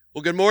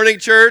Well, good morning,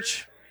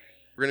 church.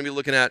 We're going to be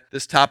looking at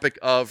this topic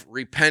of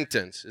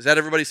repentance. Is that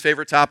everybody's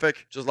favorite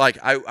topic? Just like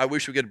I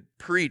wish we could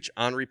preach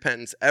on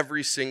repentance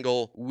every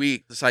single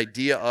week. This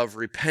idea of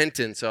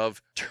repentance,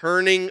 of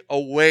turning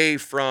away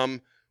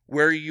from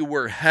where you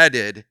were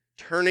headed,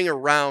 turning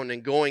around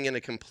and going in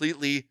a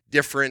completely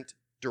different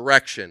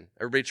direction.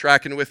 Everybody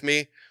tracking with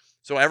me?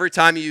 So every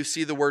time you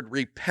see the word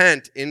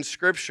repent in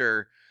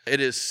Scripture, it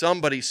is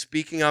somebody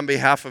speaking on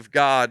behalf of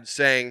God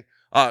saying,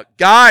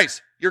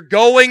 guys, you're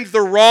going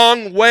the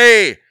wrong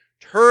way.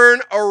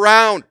 Turn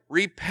around.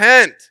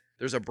 Repent.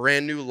 There's a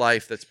brand new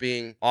life that's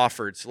being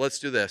offered. So let's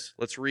do this.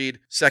 Let's read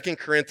 2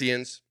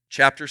 Corinthians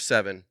chapter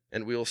 7,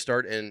 and we will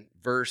start in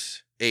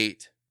verse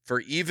 8. For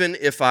even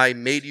if I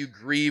made you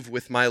grieve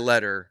with my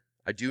letter,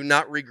 I do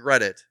not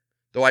regret it,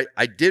 though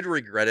I did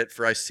regret it,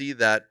 for I see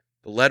that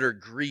the letter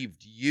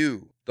grieved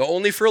you, though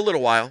only for a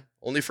little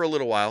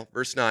while.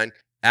 Verse 9.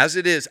 As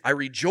it is, I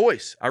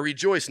rejoice,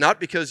 not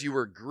because you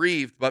were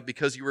grieved, but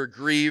because you were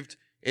grieved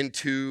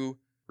into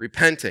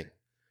repenting.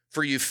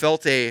 For you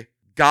felt a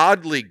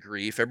godly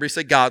grief, everybody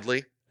say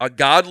godly, a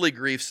godly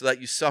grief so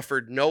that you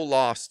suffered no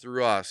loss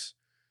through us.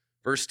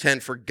 Verse 10,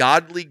 for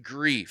godly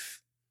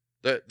grief,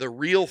 the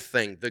real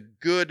thing, the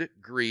good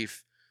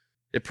grief,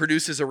 it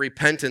produces a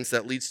repentance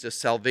that leads to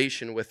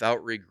salvation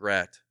without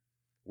regret.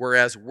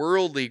 Whereas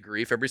worldly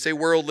grief, everybody say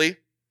worldly,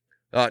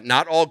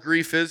 not all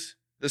grief is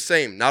the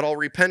same. Not all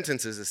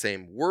repentance is the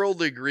same.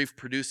 Worldly grief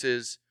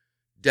produces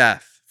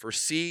death. For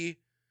see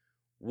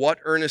what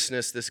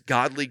earnestness this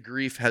godly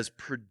grief has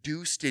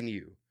produced in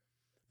you,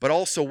 but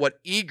also what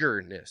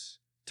eagerness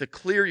to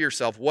clear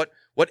yourself, what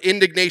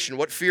indignation,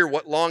 what fear,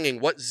 what longing,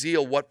 what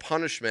zeal, what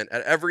punishment.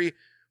 At every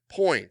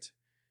point,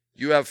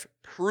 you have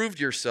proved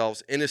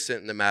yourselves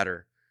innocent in the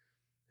matter.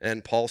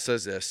 And Paul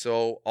says this,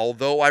 so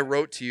although I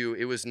wrote to you,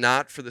 it was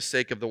not for the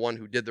sake of the one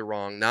who did the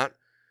wrong, not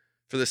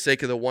for the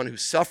sake of the one who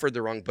suffered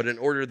the wrong, but in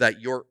order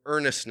that your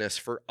earnestness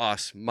for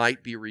us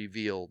might be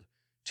revealed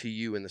to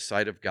you in the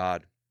sight of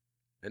God.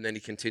 And then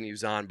he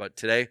continues on. But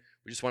today,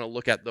 we just want to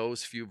look at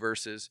those few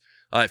verses.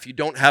 If you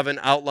don't have an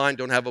outline,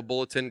 don't have a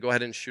bulletin, go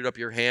ahead and shoot up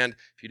your hand.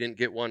 If you didn't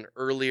get one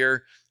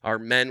earlier, our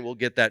men will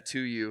get that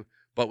to you.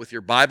 But with your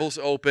Bibles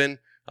open,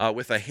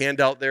 with a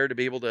handout there to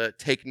be able to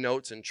take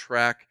notes and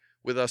track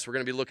with us, we're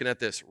going to be looking at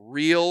this.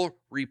 Real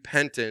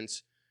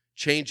repentance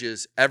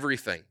changes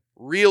everything.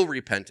 Real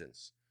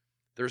repentance.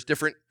 There's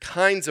different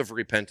kinds of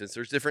repentance.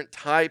 There's different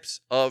types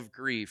of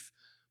grief.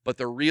 But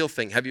the real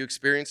thing, have you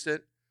experienced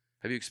it?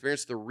 Have you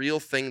experienced the real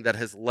thing that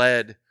has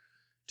led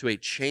to a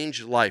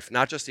changed life?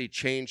 Not just a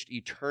changed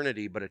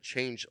eternity, but a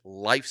changed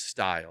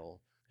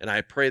lifestyle. And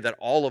I pray that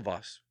all of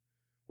us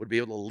would be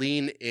able to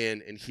lean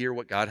in and hear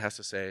what God has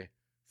to say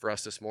for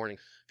us this morning.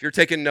 If you're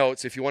taking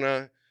notes, if you want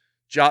to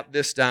jot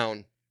this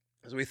down,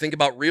 as we think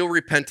about real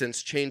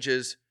repentance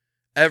changes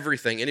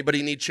everything.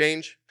 Anybody need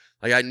change?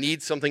 Like, I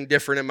need something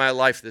different in my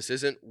life. This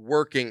isn't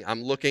working.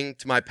 I'm looking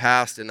to my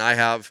past, and I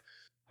have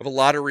a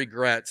lot of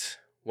regrets.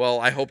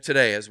 Well, I hope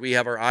today, as we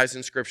have our eyes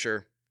in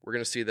Scripture, we're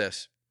going to see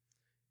this.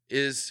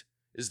 Is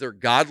there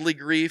godly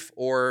grief,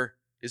 or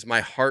is my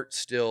heart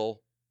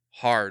still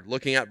hard?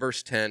 Looking at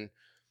verse 10,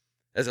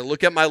 as I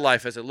look at my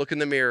life, as I look in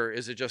the mirror,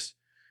 is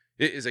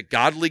it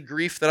godly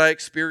grief that I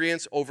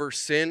experience over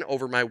sin,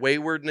 over my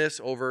waywardness,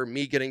 over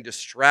me getting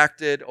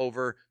distracted,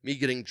 over me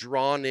getting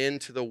drawn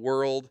into the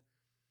world?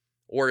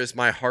 Or is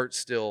my heart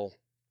still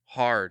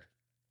hard?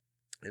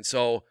 And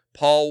so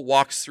Paul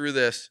walks through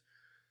this,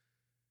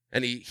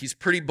 and he's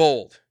pretty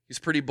bold. He's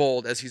pretty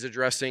bold as he's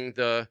addressing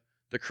the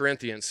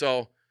Corinthians.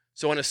 So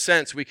in a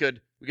sense, we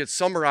could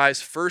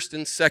summarize 1st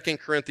and 2nd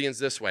Corinthians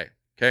this way,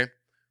 okay?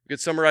 We could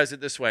summarize it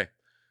this way.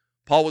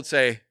 Paul would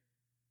say,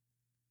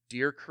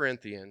 dear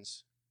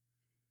Corinthians,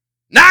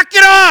 knock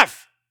it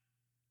off!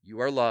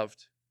 You are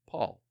loved,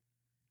 Paul.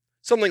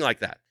 Something like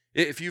that.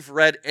 If you've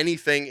read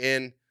anything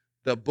in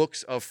the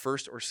books of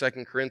 1st or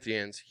 2nd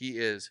Corinthians, he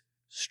is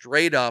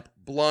straight up,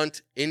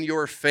 blunt, in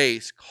your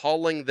face,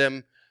 calling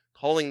them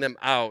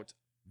out,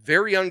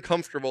 very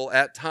uncomfortable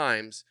at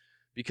times,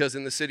 because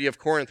in the city of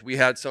Corinth, we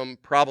had some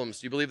problems.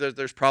 Do you believe that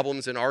there's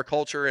problems in our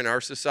culture, in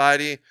our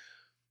society,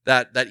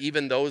 that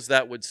even those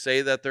that would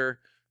say that they're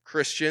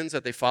Christians,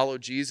 that they follow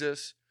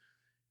Jesus,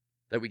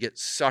 that we get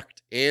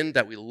sucked in,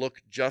 that we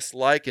look just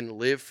like and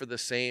live for the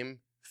same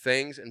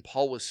things? And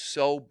Paul was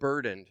so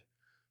burdened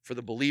for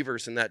the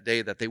believers in that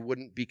day that they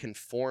wouldn't be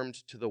conformed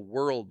to the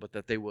world, but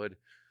that they would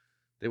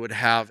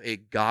have a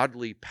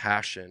godly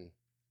passion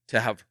to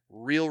have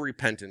real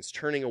repentance,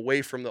 turning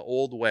away from the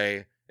old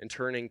way and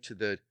turning to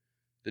the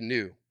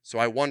new. So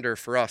I wonder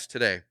for us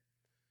today,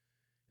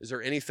 is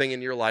there anything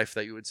in your life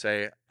that you would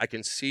say, I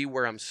can see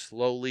where I'm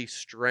slowly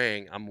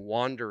straying, I'm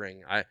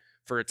wandering.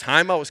 For a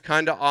time I was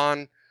kind of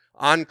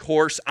on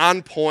course,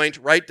 on point,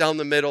 right down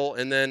the middle,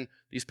 and then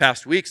these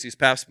past weeks, these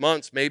past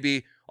months,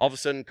 maybe all of a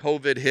sudden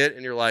COVID hit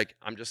and you're like,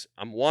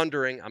 I'm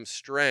wandering, I'm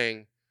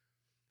straying,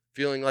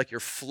 feeling like you're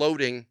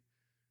floating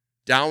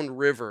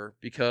downriver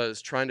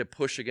because trying to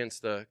push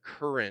against the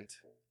current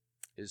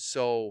is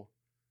so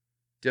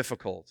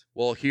difficult.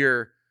 Well,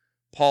 here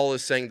Paul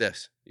is saying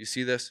this. You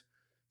see this?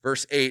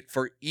 Verse 8,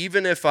 for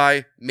even if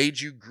I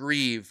made you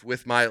grieve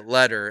with my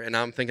letter, and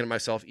I'm thinking to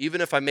myself,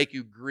 even if I make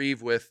you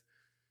grieve with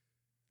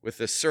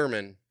this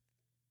sermon,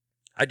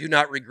 I do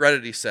not regret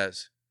it, he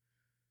says.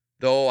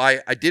 Though I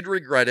did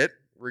regret it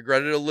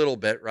a little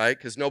bit, right?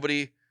 Because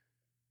nobody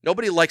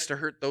likes to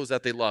hurt those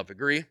that they love.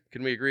 Agree?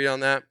 Can we agree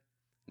on that?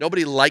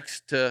 Nobody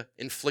likes to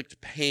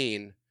inflict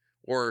pain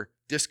or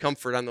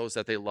discomfort on those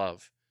that they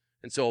love.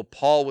 And so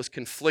Paul was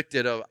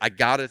conflicted of, I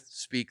got to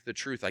speak the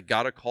truth. I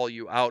got to call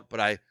you out, but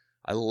I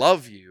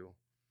love you,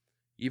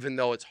 even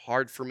though it's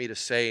hard for me to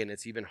say and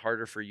it's even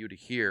harder for you to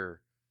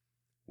hear.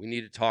 We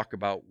need to talk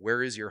about,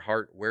 where is your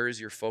heart? Where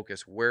is your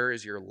focus? Where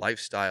is your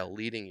lifestyle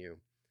leading you?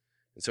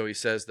 And so he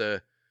says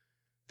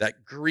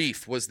that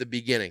grief was the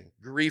beginning.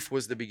 Grief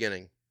was the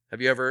beginning.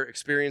 Have you ever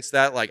experienced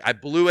that? Like, I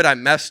blew it, I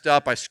messed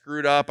up, I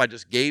screwed up, I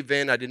just gave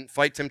in, I didn't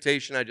fight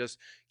temptation, I just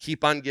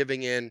keep on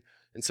giving in,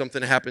 and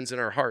something happens in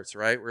our hearts,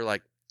 right? We're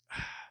like,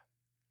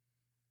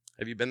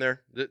 have you been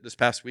there this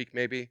past week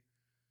maybe?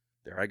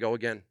 There I go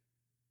again.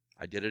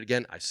 I did it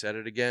again. I said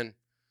it again.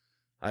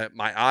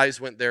 My eyes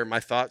went there. My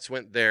thoughts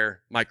went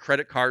there. My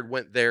credit card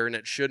went there, and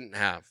it shouldn't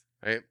have,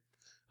 right?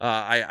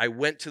 I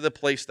went to the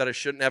place that I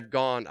shouldn't have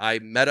gone. I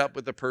met up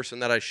with the person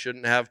that I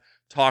shouldn't have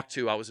talked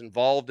to. I was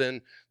involved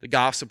in the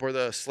gossip or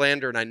the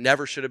slander, and I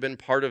never should have been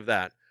part of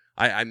that.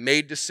 I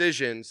made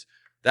decisions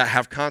that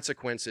have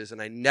consequences,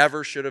 and I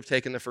never should have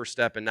taken the first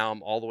step, and now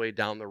I'm all the way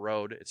down the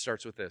road. It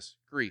starts with this: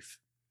 grief.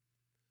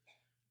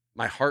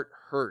 My heart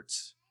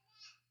hurts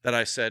that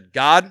I said,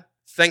 God,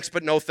 thanks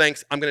but no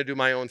thanks. I'm going to do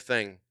my own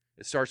thing.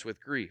 It starts with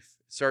grief.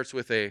 It starts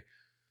with a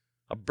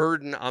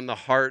burden on the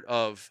heart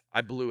of,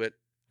 I blew it,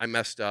 I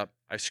messed up,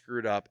 I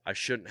screwed up, I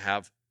shouldn't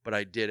have, but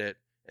I did it.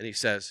 And he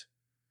says,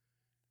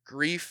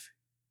 grief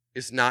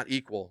is not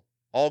equal.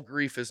 All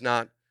grief is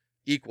not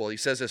equal. He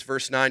says this,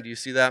 verse 9, do you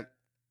see that?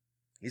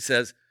 He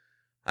says,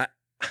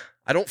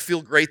 I don't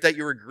feel great that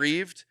you were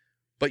grieved,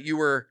 but you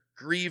were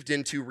grieved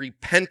into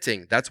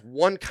repenting. That's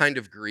one kind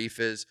of grief,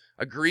 is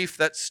a grief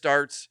that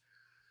starts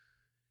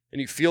and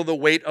you feel the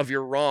weight of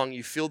your wrong,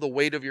 you feel the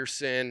weight of your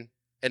sin,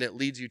 and it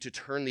leads you to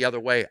turn the other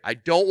way. I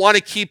don't want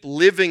to keep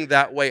living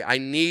that way. I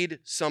need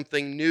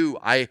something new.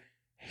 I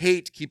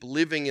hate keep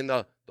living in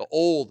the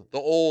old,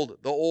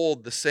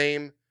 the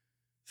same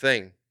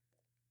thing.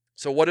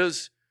 So what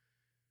is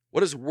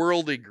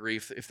worldly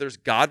grief? If there's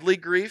godly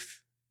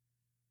grief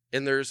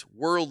and there's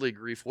worldly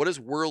grief, what does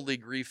worldly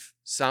grief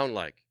sound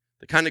like?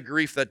 The kind of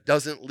grief that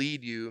doesn't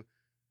lead you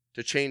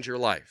to change your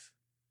life.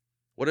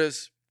 What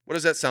does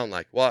that sound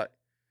like? What?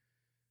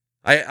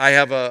 I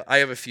have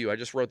a few. I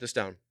just wrote this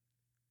down.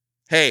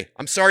 Hey,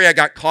 I'm sorry I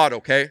got caught,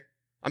 okay?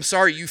 I'm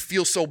sorry you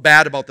feel so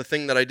bad about the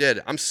thing that I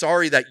did. I'm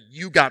sorry that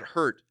you got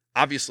hurt.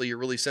 Obviously, you're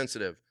really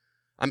sensitive.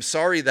 I'm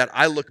sorry that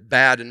I look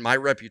bad and my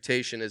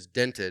reputation is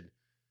dented.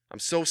 I'm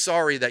so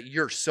sorry that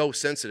you're so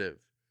sensitive.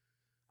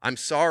 I'm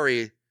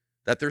sorry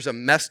that there's a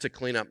mess to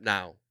clean up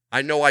now.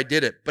 I know I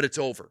did it, but it's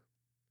over.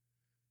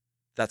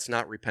 That's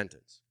not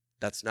repentance.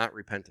 That's not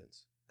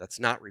repentance. That's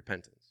not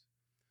repentance.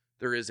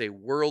 There is a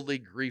worldly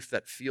grief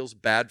that feels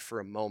bad for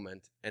a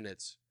moment, and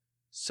it's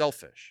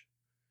selfish.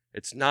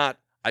 It's not,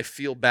 I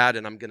feel bad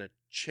and I'm going to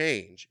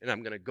change and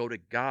I'm going to go to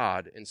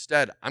God.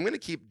 Instead, I'm going to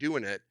keep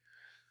doing it.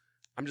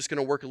 I'm just going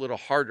to work a little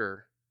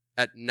harder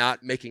at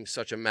not making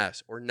such a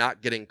mess or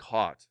not getting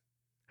caught.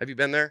 Have you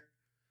been there?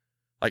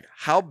 Like,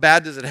 how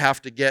bad does it have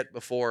to get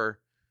before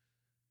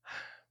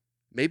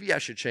maybe I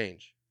should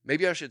change?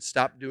 Maybe I should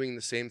stop doing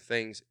the same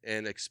things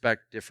and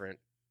expect different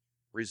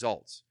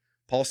results.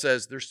 Paul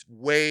says there's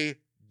way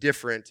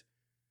different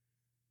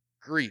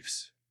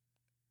griefs.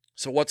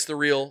 So what's the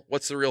real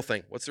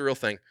thing? What's the real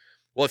thing?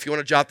 Well, if you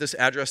want to jot this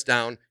address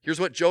down, here's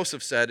what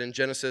Joseph said in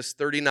Genesis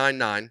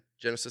 39:9.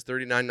 Genesis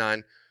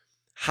 39:9.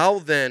 How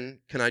then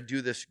can I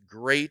do this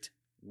great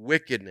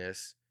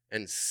wickedness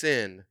and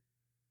sin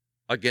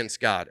against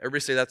God?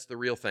 Everybody say that's the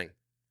real thing.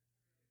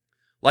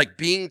 Like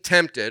being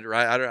tempted,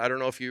 right? I don't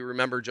know if you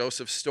remember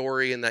Joseph's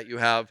story, and that you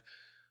have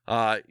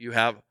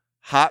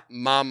hot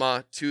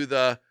mama to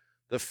the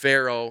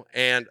Pharaoh,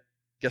 and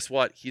guess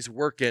what? He's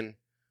working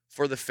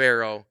for the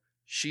Pharaoh.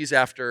 She's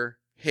after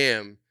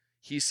him.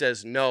 He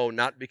says no,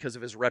 not because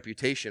of his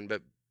reputation,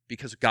 but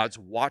because God's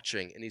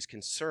watching, and he's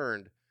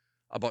concerned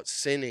about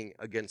sinning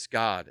against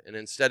God. And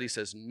instead he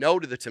says no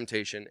to the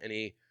temptation, and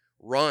he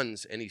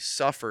runs and he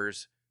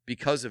suffers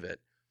because of it.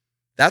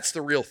 That's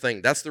the real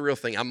thing. That's the real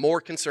thing. I'm more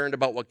concerned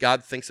about what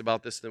God thinks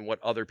about this than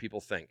what other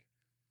people think.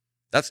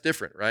 That's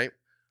different, right?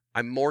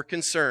 I'm more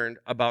concerned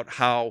about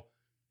how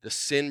the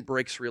sin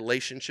breaks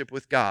relationship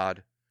with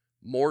God,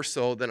 more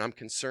so than I'm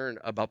concerned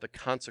about the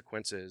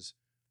consequences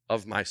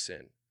of my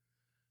sin.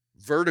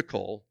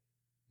 Vertical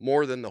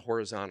more than the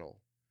horizontal.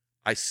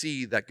 I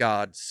see that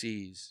God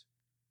sees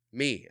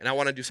me, and I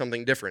want to do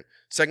something different.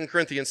 2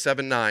 Corinthians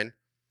 7:9,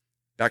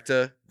 back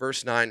to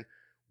verse 9.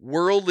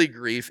 Worldly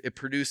grief, it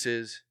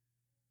produces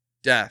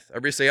death.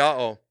 Everybody say,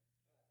 uh-oh.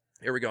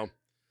 Here we go.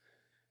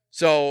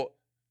 So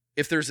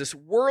if there's this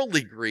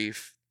worldly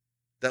grief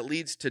that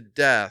leads to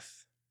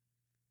death,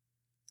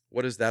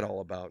 what is that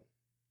all about?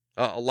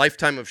 A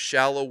lifetime of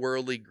shallow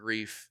worldly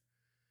grief.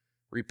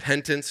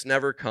 Repentance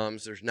never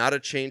comes. There's not a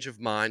change of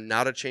mind,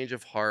 not a change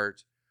of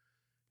heart.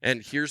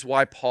 And here's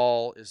why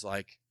Paul is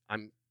like,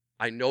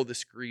 I know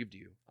this grieved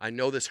you. I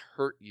know this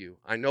hurt you.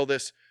 I know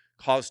this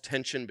caused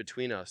tension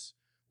between us.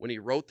 When he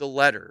wrote the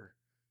letter,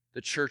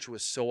 the church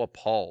was so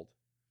appalled.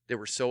 They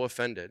were so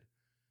offended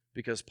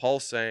because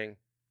Paul's saying,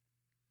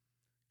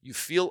 you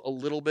feel a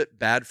little bit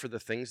bad for the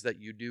things that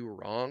you do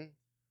wrong,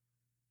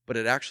 but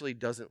it actually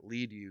doesn't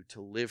lead you to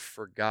live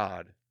for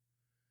God.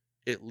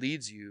 It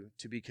leads you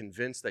to be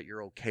convinced that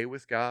you're okay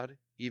with God,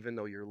 even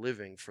though you're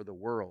living for the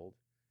world.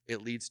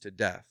 It leads to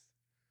death.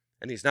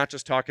 And he's not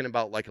just talking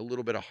about like a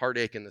little bit of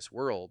heartache in this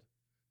world.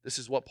 This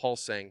is what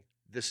Paul's saying.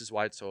 This is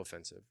why it's so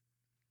offensive.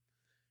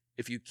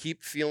 If you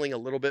keep feeling a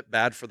little bit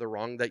bad for the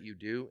wrong that you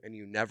do and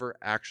you never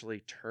actually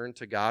turn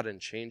to God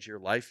and change your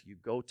life, you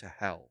go to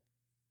hell,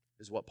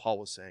 is what Paul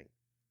was saying.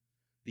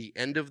 The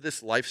end of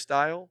this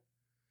lifestyle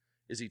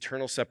is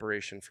eternal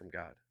separation from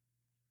God.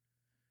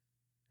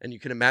 And you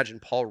can imagine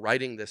Paul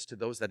writing this to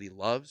those that he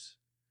loves,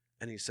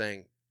 and he's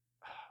saying,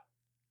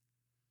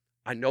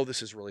 I know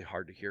this is really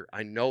hard to hear.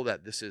 I know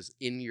that this is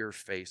in your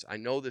face. I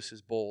know this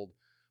is bold,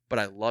 but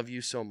I love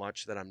you so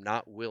much that I'm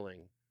not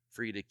willing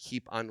for you to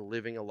keep on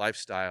living a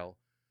lifestyle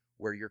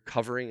where you're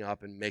covering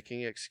up and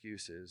making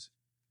excuses.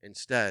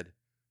 Instead,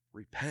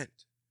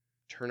 repent.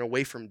 Turn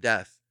away from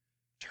death.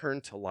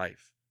 Turn to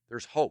life.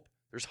 There's hope.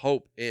 There's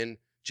hope in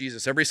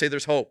Jesus. Everybody say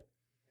there's hope.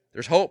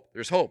 There's hope.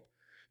 There's hope.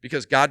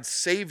 Because God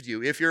saved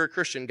you. If you're a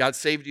Christian, God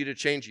saved you to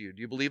change you.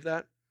 Do you believe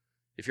that?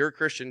 If you're a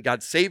Christian,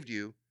 God saved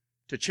you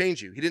to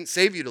change you. He didn't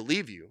save you to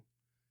leave you.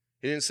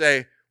 He didn't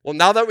say, well,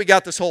 now that we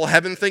got this whole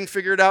heaven thing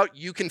figured out,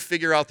 you can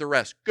figure out the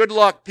rest. Good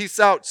luck. Peace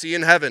out. See you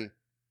in heaven.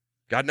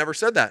 God never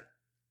said that.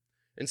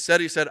 Instead,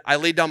 he said, I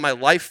laid down my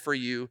life for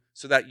you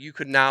so that you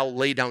could now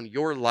lay down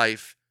your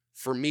life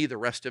for me the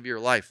rest of your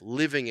life,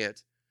 living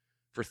it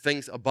for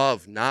things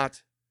above,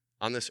 not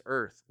on this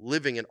earth,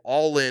 living it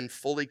all in,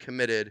 fully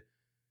committed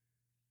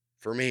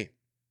for me.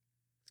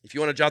 If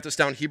you want to jot this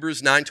down,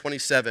 Hebrews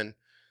 9:27,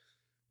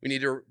 we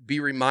need to be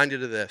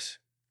reminded of this.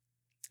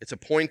 It's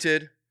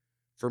appointed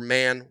for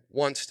man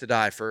once to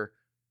die, for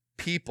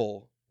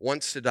people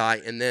once to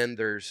die, and then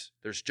there's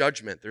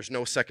judgment. There's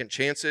no second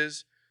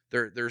chances.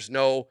 There's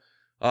no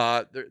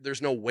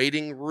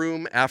waiting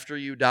room after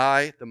you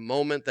die. The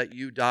moment that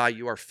you die,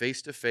 you are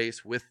face to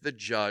face with the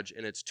judge,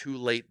 and it's too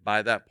late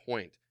by that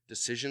point.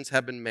 Decisions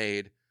have been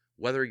made.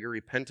 Whether your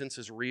repentance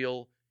is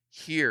real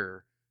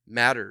here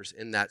matters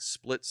in that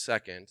split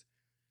second.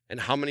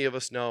 And how many of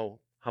us know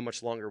how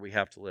much longer we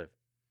have to live?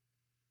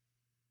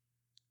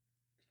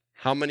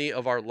 How many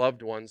of our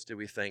loved ones do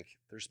we think,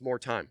 there's more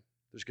time?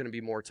 There's going to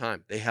be more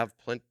time. They have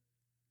plenty.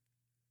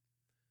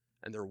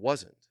 And there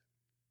wasn't.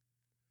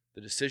 The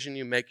decision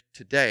you make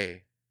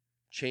today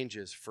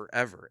changes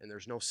forever, and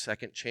there's no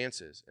second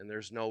chances, and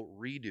there's no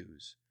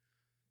redos.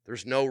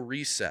 There's no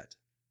reset.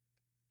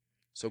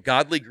 So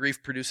godly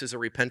grief produces a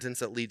repentance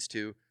that leads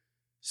to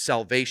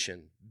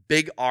salvation.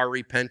 Big R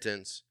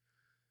repentance.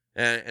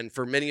 And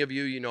for many of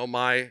you, you know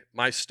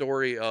my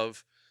story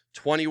of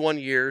 21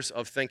 years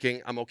of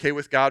thinking I'm okay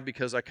with God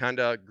because I kind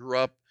of grew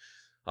up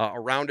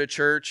around a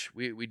church.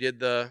 We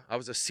did I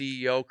was a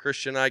CEO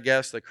Christian, I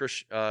guess, the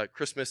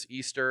Christmas,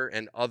 Easter,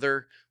 and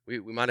other. We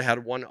might have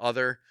had one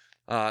other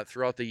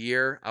throughout the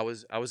year. I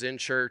was in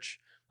church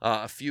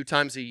a few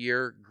times a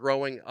year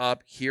growing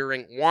up,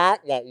 hearing wah,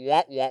 wah,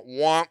 wah, wah,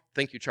 wah.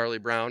 Thank you, Charlie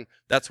Brown.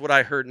 That's what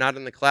I heard, not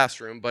in the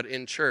classroom, but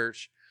in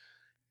church.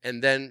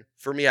 And then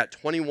for me at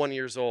 21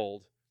 years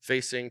old,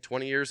 facing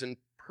 20 years in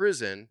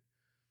prison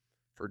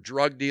for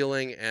drug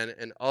dealing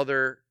and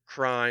other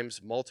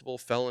crimes, multiple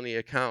felony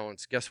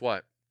accounts, guess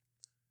what?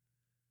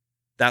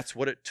 That's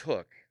what it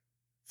took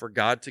for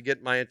God to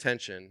get my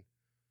attention.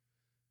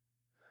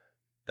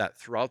 That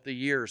throughout the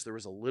years, there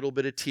was a little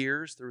bit of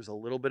tears, there was a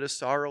little bit of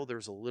sorrow, there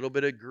was a little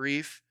bit of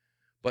grief,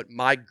 but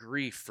my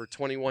grief for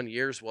 21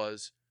 years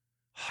was,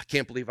 I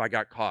can't believe I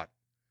got caught.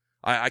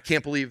 I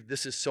can't believe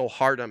this is so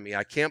hard on me.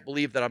 I can't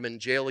believe that I'm in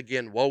jail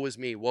again. Woe is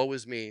me, woe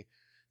is me.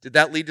 Did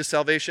that lead to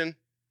salvation?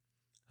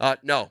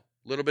 No.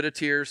 A little bit of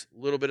tears, a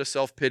little bit of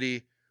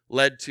self-pity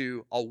led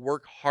to, I'll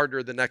work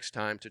harder the next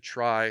time to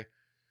try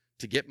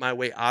to get my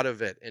way out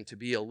of it and to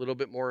be a little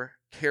bit more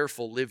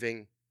careful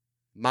living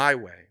my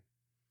way.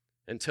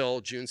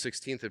 Until June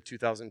 16th of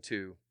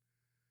 2002,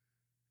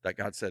 that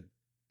God said,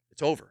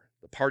 it's over.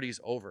 The party's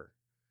over.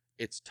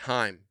 It's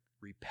time.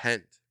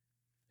 Repent.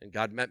 And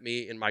God met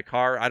me in my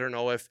car. I don't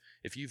know if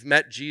you've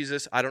met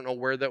Jesus. I don't know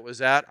where that was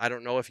at. I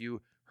don't know if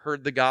you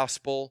heard the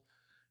gospel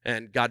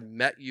and God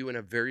met you in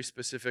a very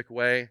specific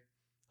way.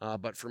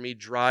 But for me,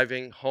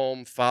 driving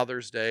home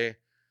Father's Day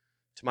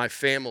to my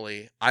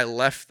family, I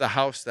left the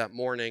house that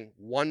morning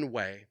one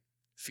way,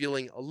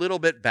 feeling a little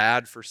bit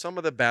bad for some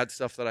of the bad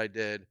stuff that I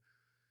did.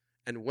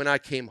 And when I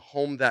came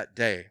home that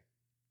day,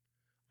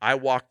 I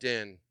walked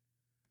in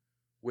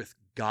with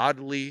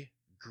godly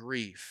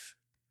grief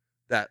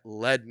that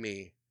led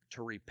me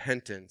to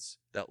repentance,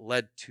 that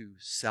led to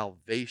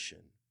salvation.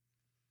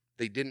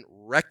 They didn't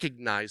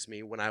recognize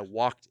me when I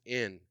walked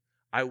in,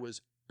 I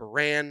was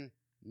brand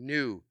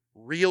new.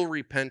 Real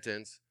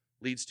repentance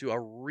leads to a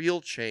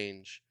real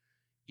change,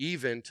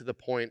 even to the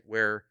point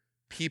where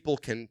people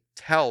can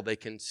tell, they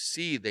can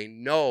see, they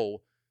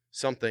know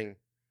something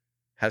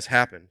has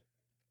happened.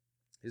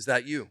 Is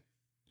that you?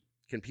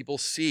 Can people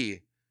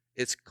see?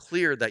 It's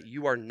clear that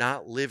you are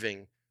not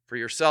living for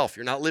yourself.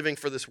 You're not living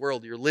for this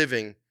world. You're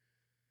living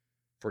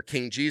for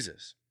King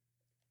Jesus.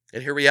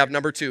 And here we have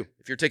number 2,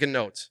 if you're taking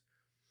notes.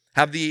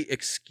 Have the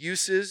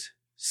excuses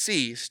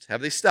ceased?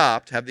 Have they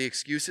stopped? Have the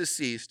excuses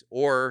ceased?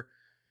 Or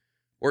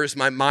is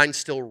my mind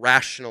still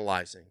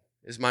rationalizing?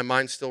 Is my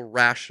mind still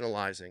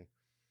rationalizing?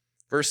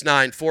 Verse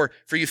 9, for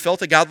you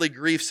felt a godly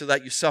grief so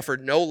that you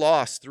suffered no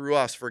loss through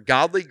us. For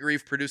godly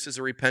grief produces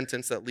a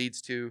repentance that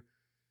leads to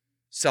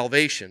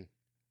salvation.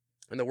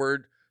 And the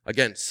word,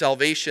 again,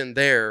 salvation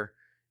there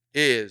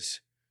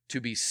is to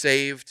be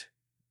saved,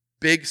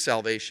 big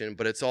salvation,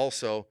 but it's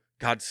also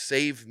God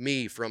save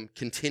me from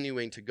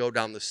continuing to go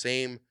down the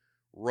same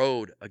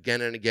road again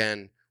and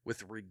again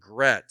with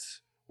regrets,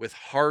 with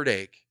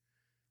heartache,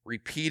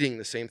 repeating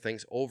the same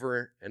things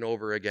over and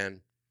over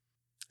again.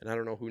 And I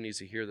don't know who needs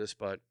to hear this,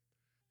 but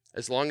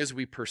as long as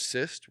we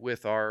persist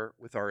with our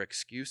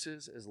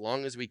excuses, as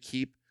long as we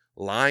keep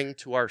lying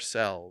to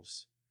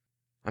ourselves,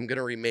 I'm going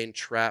to remain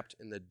trapped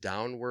in the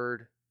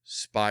downward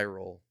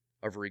spiral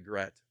of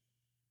regret.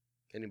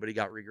 Anybody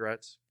got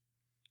regrets?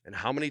 And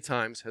how many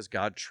times has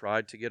God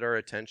tried to get our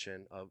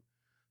attention of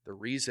the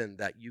reason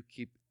that you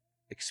keep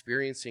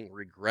experiencing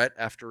regret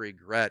after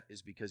regret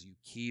is because you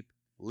keep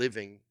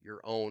living your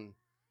own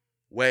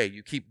way.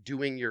 You keep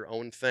doing your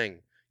own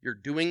thing. You're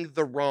doing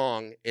the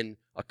wrong in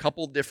a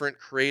couple different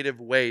creative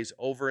ways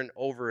over and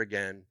over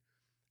again,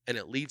 and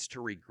it leads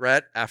to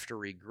regret after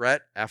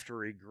regret after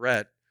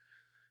regret.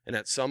 And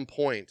at some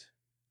point,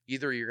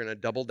 either you're going to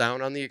double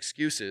down on the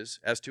excuses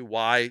as to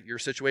why your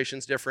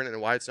situation's different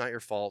and why it's not your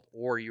fault,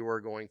 or you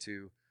are going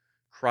to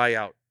cry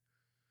out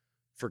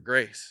for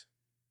grace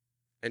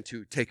and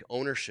to take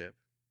ownership.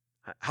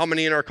 How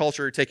many in our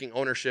culture are taking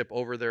ownership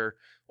over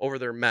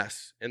their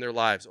mess in their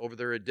lives, over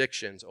their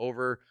addictions,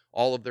 over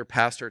all of their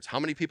past hurts? How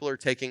many people are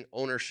taking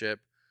ownership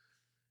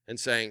and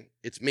saying,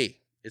 it's me,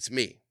 it's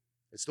me.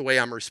 It's the way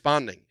I'm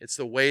responding. It's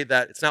the way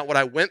that, it's not what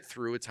I went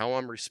through, it's how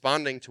I'm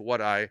responding to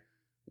what I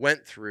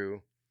went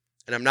through.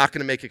 And I'm not going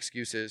to make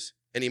excuses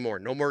anymore.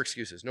 No more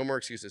excuses. No more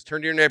excuses.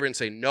 Turn to your neighbor and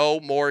say, no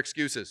more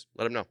excuses.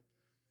 Let them know.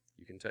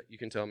 You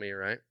can tell me,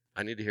 right?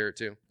 I need to hear it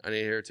too. I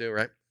need to hear it too,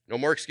 right? No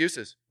more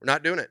excuses. We're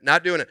not doing it.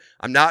 Not doing it.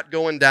 I'm not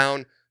going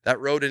down that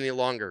road any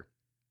longer.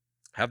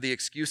 Have the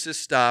excuses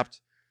stopped,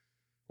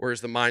 or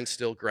is the mind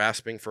still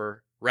grasping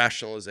for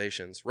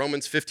rationalizations?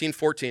 Romans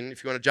 15:14,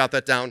 if you want to jot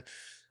that down.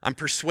 I'm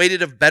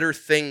persuaded of better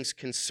things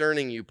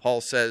concerning you,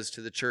 Paul says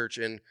to the church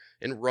in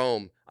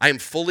Rome. I am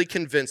fully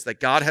convinced that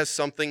God has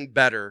something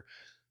better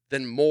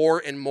than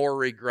more and more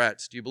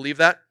regrets. Do you believe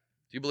that?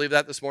 Do you believe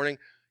that this morning?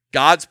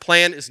 God's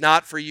plan is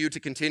not for you to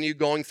continue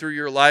going through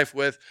your life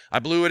with, I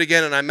blew it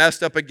again and I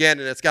messed up again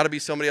and it's got to be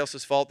somebody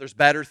else's fault. There's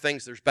better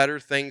things. There's better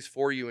things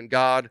for you, and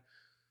God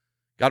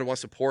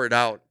wants to pour it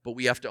out, but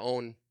we have to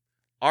own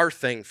our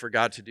thing for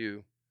God to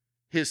do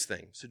his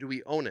thing. So do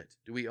we own it?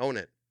 Do we own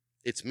it?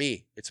 It's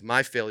me. It's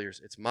my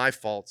failures. It's my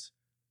faults.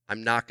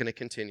 I'm not going to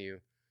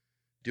continue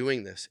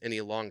doing this any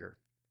longer.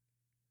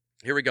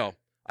 Here we go.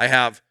 I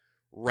have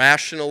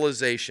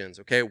rationalizations,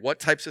 okay? What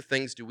types of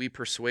things do we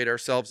persuade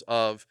ourselves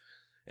of?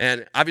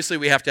 And obviously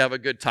we have to have a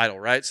good title,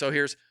 right? So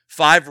here's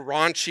 5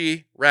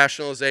 raunchy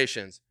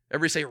rationalizations.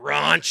 Everybody say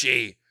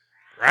raunchy.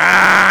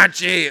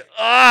 Raunchy.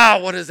 Oh,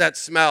 what does that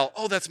smell?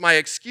 Oh, that's my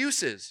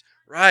excuses,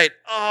 right?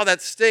 Oh,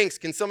 that stinks.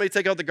 Can somebody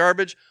take out the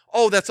garbage?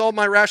 Oh, that's all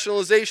my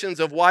rationalizations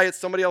of why it's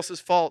somebody else's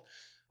fault.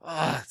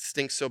 Oh, it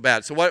stinks so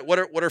bad. So what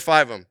are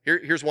 5 of them?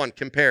 Here's one.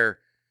 Compare.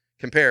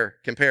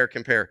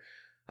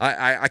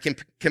 I can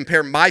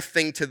compare my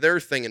thing to their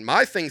thing, and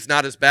my thing's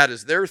not as bad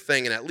as their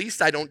thing, and at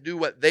least I don't do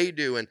what they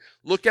do, and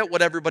look at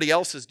what everybody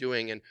else is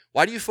doing, and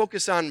why do you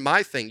focus on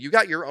my thing? You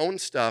got your own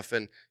stuff,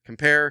 and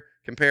compare.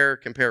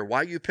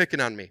 Why are you picking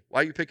on me?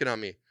 Why are you picking on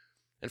me?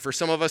 And for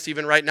some of us,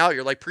 even right now,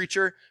 you're like,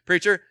 preacher,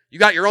 you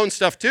got your own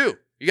stuff too.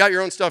 You got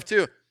your own stuff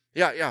too.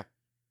 Yeah.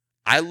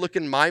 I look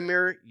in my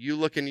mirror, you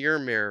look in your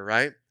mirror,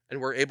 right? And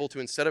we're able to,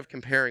 instead of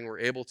comparing, we're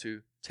able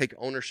to take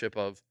ownership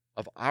of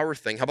our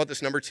thing. How about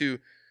this number 2?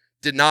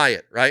 Deny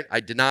it, right? I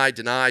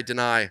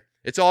deny.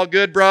 It's all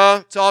good,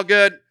 bro. It's all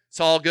good. It's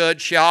all good.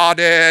 Shaw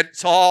did.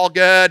 It's all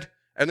good.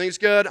 Everything's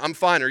good. I'm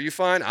fine. Are you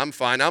fine? I'm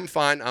fine.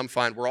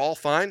 We're all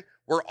fine.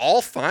 We're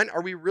all fine.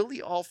 Are we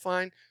really all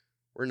fine?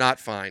 We're not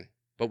fine.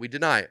 But we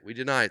deny it.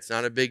 It's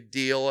not a big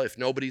deal. If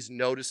nobody's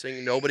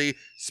noticing, nobody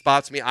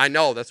spots me. I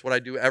know. That's what I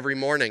do every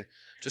morning.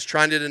 Just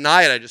trying to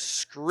deny it. I just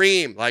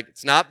scream like,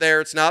 it's not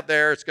there. It's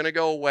going to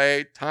go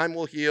away. Time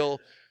will heal.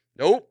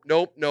 Nope.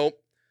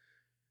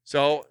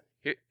 So,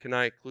 can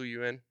I clue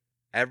you in?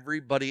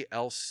 Everybody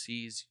else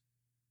sees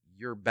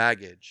your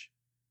baggage.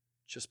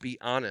 Just be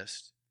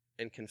honest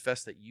and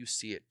confess that you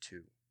see it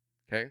too,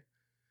 okay?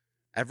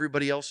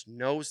 Everybody else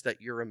knows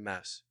that you're a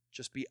mess.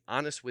 Just be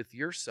honest with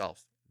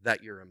yourself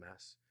that you're a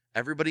mess.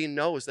 Everybody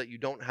knows that you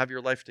don't have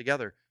your life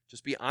together.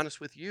 Just be honest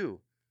with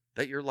you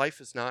that your life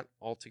is not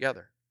all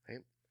together, right?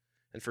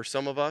 And for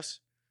some of us,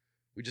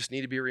 we just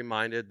need to be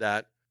reminded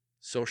that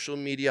social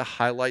media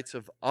highlights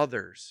of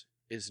others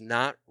is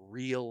not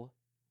real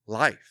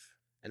life.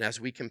 And as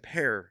we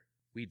compare,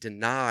 we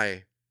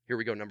deny. Here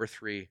we go, number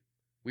 3.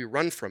 We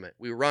run from it.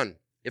 We run.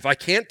 If I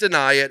can't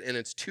deny it and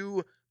it's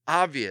too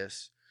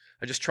obvious,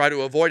 I just try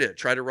to avoid it,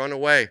 try to run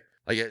away.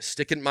 I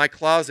stick it in my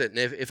closet. And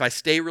if I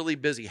stay really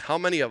busy, how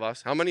many of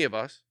us,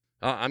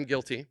 I'm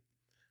guilty,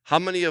 how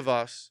many of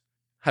us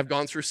have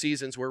gone through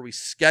seasons where we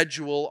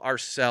schedule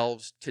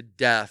ourselves to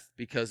death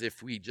because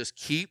if we just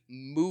keep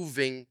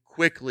moving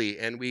quickly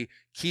and we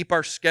keep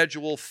our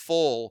schedule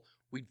full,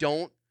 we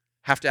don't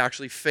have to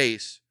actually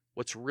face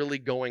what's really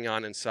going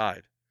on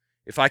inside.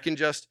 If I can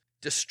just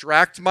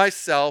distract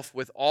myself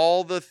with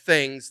all the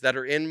things that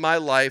are in my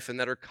life and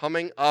that are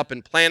coming up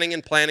and planning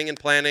and planning and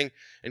planning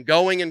and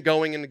going and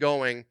going and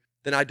going,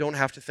 then I don't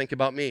have to think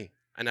about me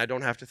and I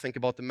don't have to think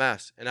about the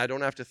mess and I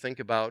don't have to think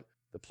about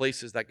the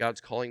places that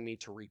God's calling me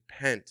to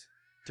repent,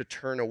 to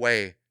turn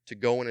away, to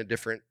go in a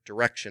different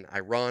direction. I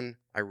run,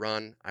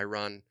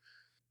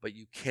 but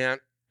you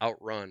can't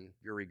outrun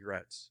your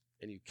regrets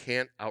and you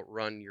can't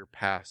outrun your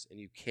past and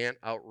you can't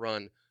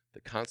outrun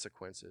the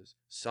consequences.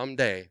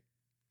 Someday,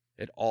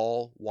 it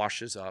all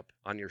washes up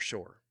on your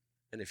shore.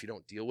 And if you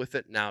don't deal with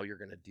it now, you're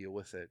going to deal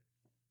with it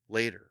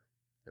later.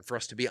 And for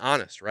us to be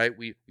honest, right?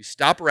 We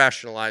stop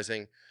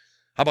rationalizing.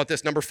 How about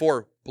this? Number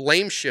 4,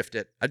 blame shift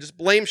it. I just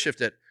blame shift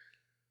it.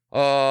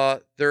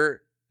 There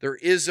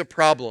is a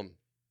problem,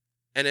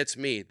 and it's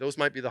me. Those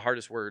might be the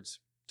hardest words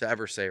to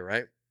ever say,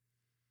 right?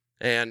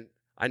 And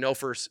I know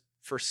for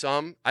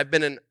some, I've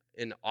been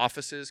in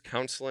offices,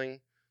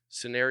 counseling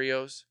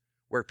scenarios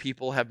where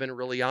people have been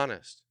really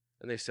honest.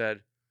 And they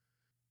said,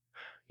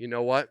 you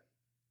know what,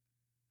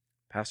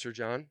 Pastor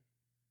John,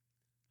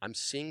 I'm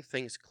seeing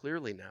things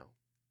clearly now.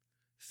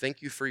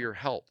 Thank you for your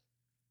help.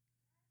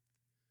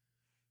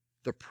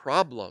 The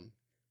problem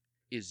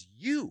is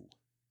you.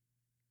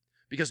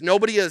 Because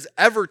nobody has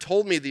ever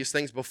told me these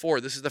things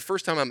before. This is the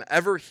first time I'm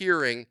ever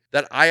hearing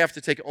that I have to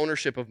take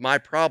ownership of my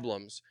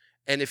problems.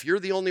 And if you're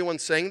the only one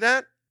saying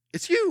that,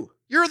 it's you.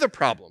 You're the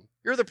problem.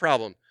 You're the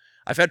problem.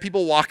 I've had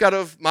people walk out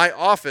of my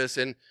office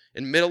in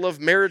middle of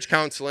marriage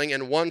counseling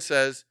and one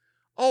says,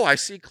 oh, I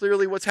see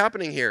clearly what's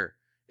happening here.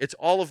 It's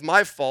all of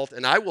my fault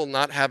and I will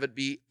not have it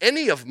be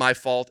any of my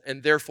fault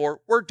and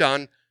therefore we're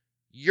done.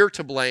 You're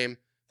to blame.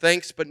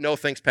 Thanks, but no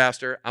thanks,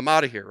 Pastor. I'm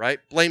out of here, right?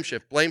 Blame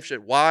shift.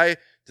 Why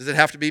does it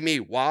have to be me?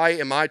 Why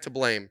am I to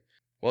blame?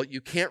 Well,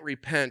 you can't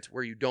repent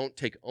where you don't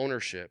take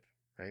ownership,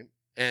 right?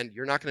 And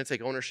you're not going to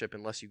take ownership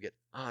unless you get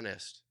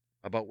honest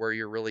about where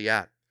you're really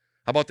at.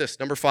 How about this?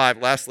 Number 5,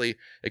 lastly,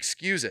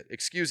 excuse it.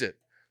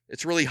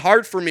 It's really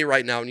hard for me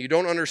right now, and you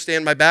don't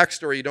understand my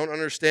backstory. You don't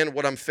understand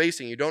what I'm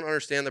facing. You don't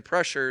understand the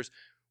pressures.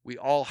 We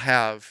all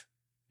have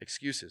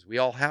excuses. We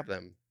all have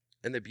them.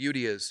 And the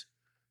beauty is,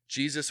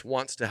 Jesus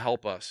wants to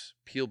help us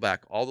peel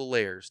back all the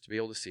layers to be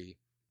able to see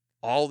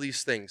all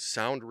these things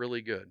sound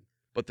really good,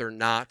 but they're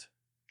not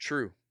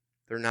true.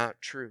 They're not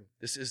true.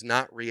 This is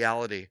not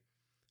reality.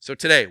 So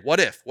today, what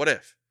if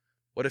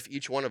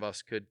each one of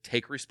us could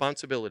take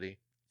responsibility,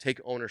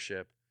 take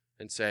ownership,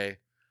 and say,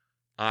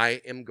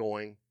 I am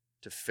going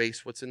to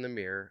face what's in the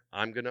mirror.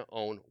 I'm going to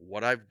own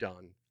what I've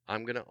done.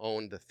 I'm going to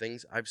own the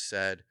things I've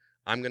said.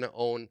 I'm going to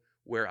own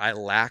where I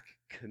lack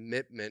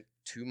commitment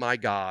to my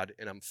God,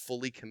 and I'm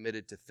fully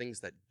committed to things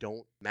that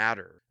don't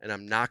matter. And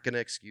I'm not going to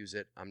excuse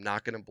it. I'm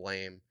not going to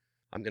blame.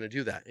 I'm going to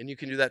do that. And you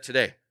can do that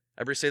today.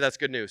 Everybody say that's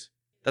good news.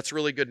 That's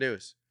really good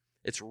news.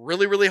 It's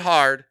really, really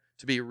hard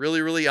to be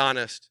really, really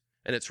honest,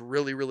 and it's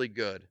really, really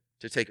good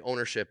to take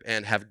ownership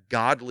and have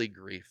godly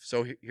grief.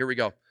 So here we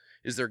go.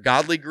 Is there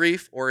godly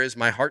grief, or is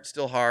my heart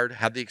still hard?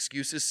 Have the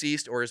excuses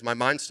ceased, or is my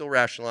mind still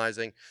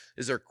rationalizing?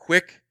 Is there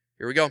quick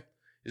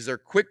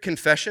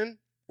confession,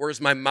 or is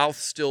my mouth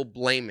still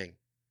blaming?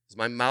 Is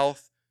my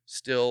mouth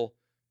still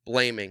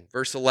blaming?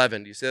 Verse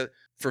 11, do you see that?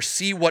 For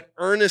see what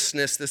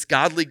earnestness this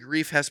godly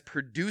grief has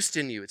produced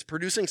in you. It's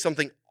producing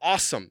something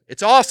awesome.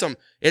 It's awesome.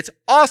 It's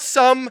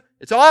awesome.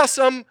 It's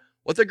awesome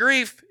what the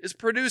grief is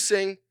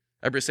producing.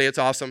 Everybody say it's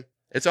awesome.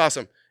 It's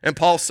awesome. And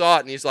Paul saw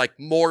it and he's like,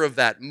 more of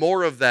that,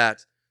 more of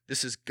that.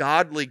 This is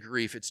godly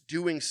grief. It's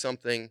doing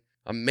something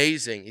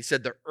amazing. He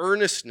said the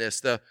earnestness,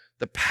 the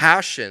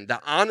passion,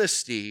 the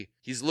honesty.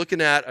 He's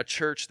looking at a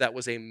church that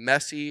was a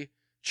messy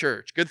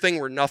church. Good thing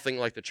we're nothing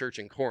like the church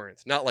in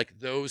Corinth. Not like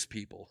those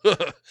people.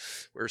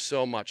 We're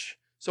so much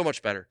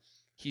better.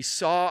 He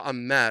saw a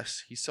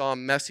mess. He saw a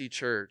messy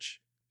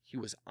church. He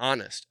was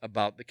honest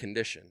about the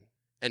condition.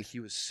 And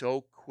he was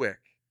so quick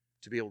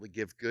to be able to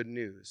give good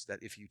news that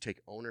if you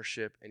take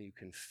ownership and you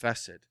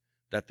confess it,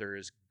 that there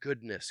is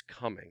goodness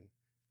coming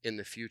in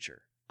the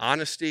future.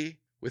 Honesty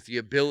with the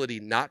ability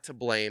not to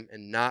blame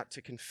and not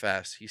to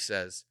confess, he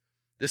says,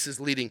 this is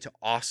leading to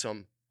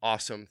awesome,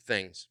 awesome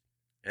things.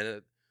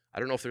 And I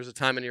don't know if there's a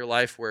time in your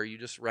life where you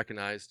just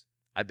recognized,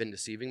 I've been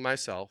deceiving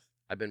myself.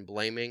 I've been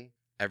blaming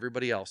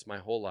everybody else my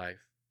whole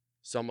life.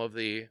 Some of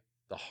the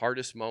the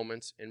hardest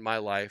moments in my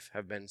life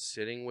have been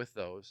sitting with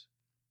those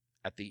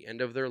at the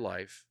end of their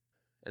life,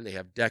 and they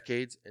have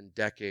decades and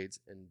decades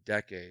and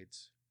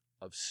decades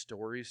of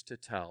stories to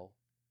tell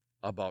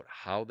about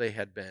how they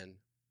had been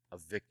a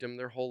victim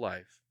their whole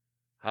life,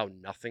 how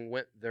nothing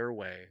went their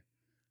way,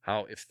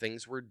 how if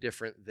things were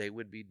different, they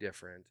would be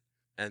different,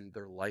 and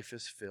their life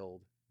is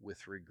filled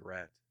with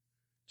regret,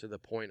 to the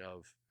point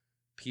of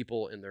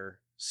people in their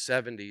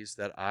 70s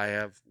that I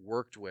have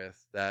worked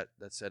with that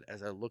said,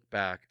 as I look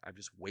back, I've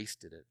just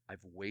wasted it.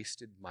 I've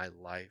wasted my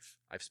life.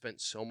 I've spent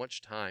so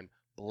much time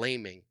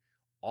blaming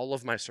all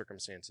of my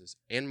circumstances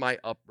and my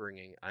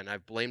upbringing, and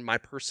I've blamed my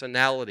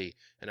personality,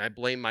 and I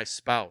blame my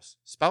spouse.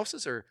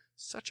 Spouses are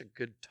such a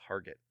good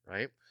target,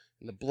 right?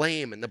 And the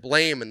blame and the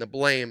blame and the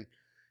blame.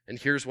 And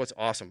here's what's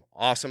awesome.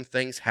 Awesome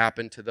things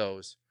happen to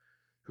those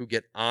who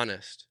get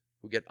honest,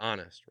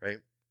 right?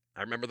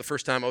 I remember the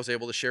first time I was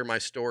able to share my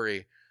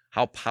story,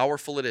 how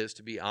powerful it is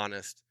to be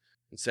honest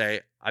and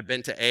say, I've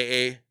been to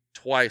AA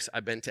twice,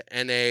 I've been to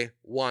NA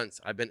once,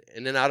 I've been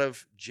in and out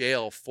of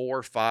jail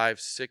 4, 5,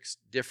 6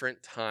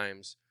 different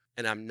times,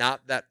 and I'm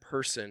not that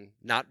person,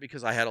 not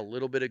because I had a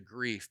little bit of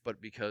grief, but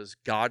because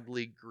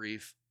godly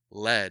grief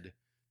led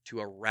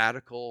to a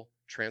radical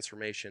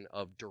transformation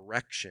of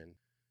direction,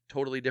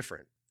 totally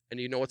different. And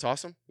you know what's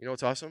awesome?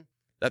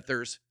 That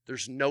there's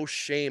no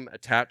shame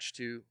attached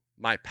to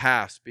my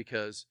past,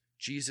 because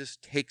Jesus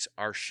takes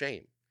our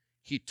shame.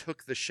 He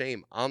took the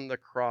shame on the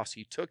cross.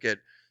 He took it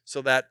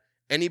so that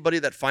anybody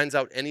that finds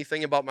out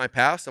anything about my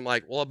past, I'm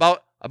like, well,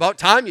 about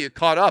time you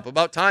caught up.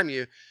 About time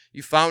you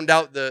found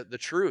out the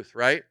truth,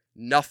 right?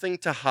 Nothing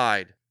to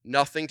hide,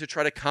 nothing to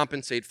try to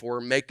compensate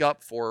for, make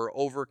up for, or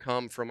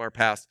overcome from our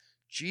past.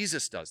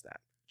 Jesus does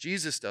that.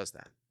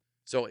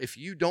 So if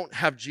you don't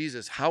have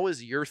Jesus, how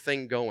is your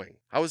thing going?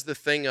 How is the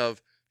thing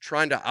of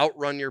trying to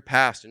outrun your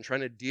past and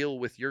trying to deal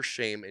with your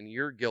shame and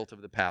your guilt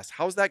of the past?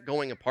 How's that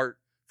going apart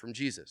from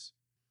Jesus?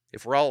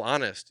 If we're all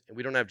honest and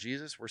we don't have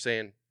Jesus, we're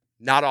saying,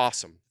 not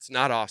awesome. It's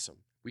not awesome.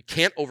 We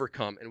can't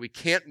overcome, and we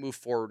can't move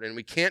forward, and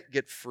we can't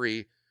get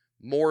free.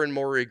 More and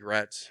more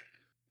regrets.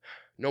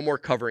 No more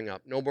covering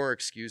up. No more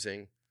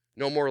excusing.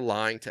 No more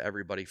lying to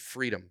everybody.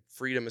 Freedom.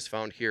 Freedom is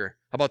found here.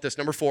 How about this?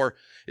 Number 4,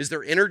 is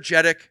there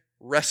energetic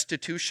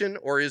restitution,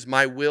 or is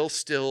my will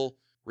still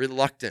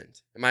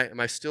reluctant? Am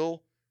I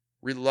still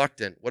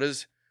reluctant? What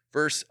is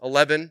verse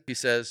 11? He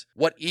says,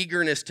 what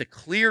eagerness to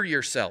clear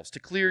yourselves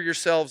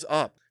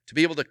up. To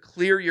be able to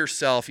clear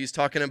yourself, he's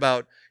talking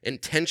about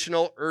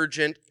intentional,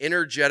 urgent,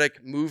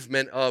 energetic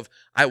movement of,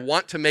 I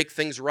want to make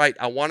things right.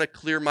 I want to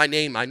clear my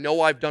name. I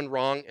know I've done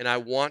wrong, and I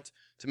want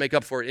to make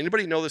up for it.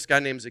 Anybody know this guy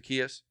named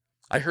Zacchaeus?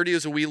 I heard he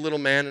was a wee little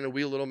man, and a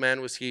wee little man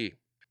was he.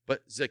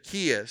 But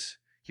Zacchaeus,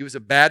 he was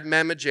a bad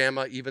mamma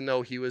jamma, even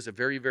though he was a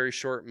very, very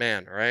short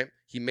man, all right?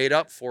 He made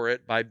up for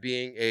it by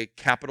being a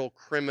capital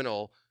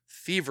criminal,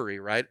 thievery,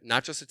 right?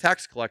 Not just a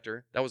tax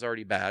collector. That was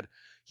already bad.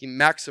 He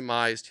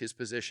maximized his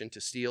position to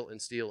steal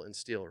and steal and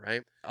steal,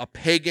 right? A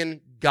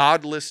pagan,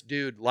 godless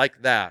dude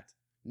like that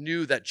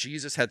knew that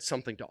Jesus had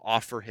something to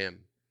offer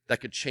him that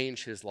could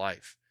change his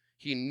life.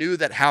 He knew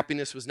that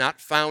happiness was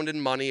not found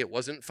in money. It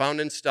wasn't found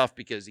in stuff,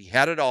 because he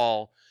had it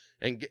all.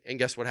 And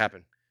guess what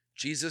happened?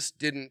 Jesus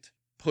didn't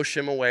push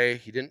him away.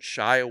 He didn't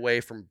shy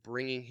away from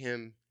bringing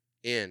him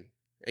in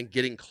and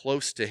getting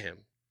close to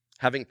him,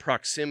 having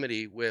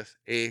proximity with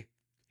a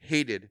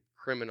hated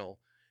criminal.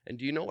 And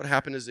do you know what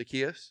happened to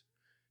Zacchaeus?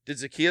 Did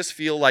Zacchaeus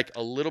feel like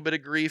a little bit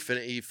of grief and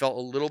he felt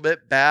a little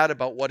bit bad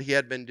about what he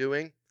had been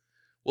doing?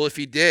 Well, if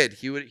he did,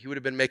 he would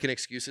have been making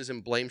excuses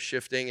and blame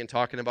shifting and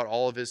talking about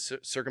all of his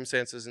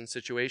circumstances and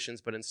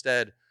situations. But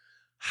instead,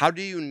 how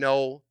do you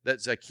know that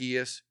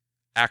Zacchaeus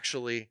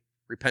actually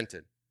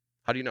repented?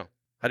 How do you know?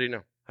 How do you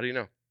know? How do you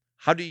know?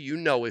 How do you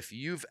know if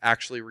you've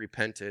actually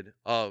repented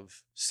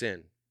of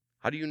sin?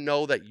 How do you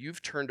know that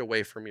you've turned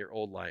away from your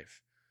old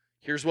life?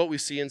 Here's what we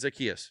see in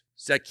Zacchaeus.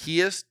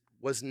 Zacchaeus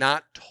was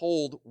not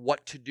told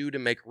what to do to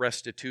make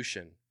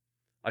restitution.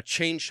 A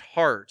changed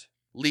heart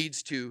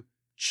leads to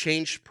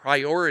changed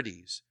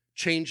priorities,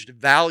 changed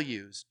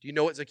values. Do you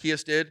know what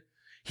Zacchaeus did?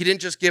 He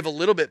didn't just give a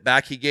little bit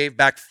back. He gave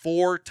back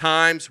 4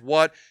 times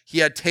what he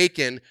had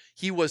taken.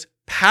 He was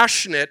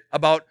passionate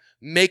about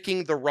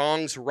making the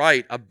wrongs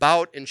right,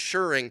 about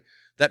ensuring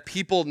that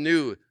people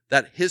knew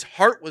that his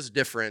heart was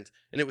different.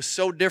 And it was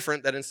so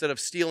different that instead of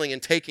stealing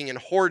and taking and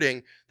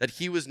hoarding, that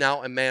he was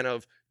now a man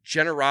of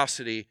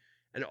generosity.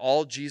 And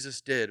all Jesus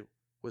did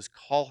was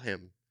call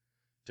him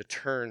to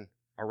turn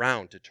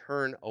around, to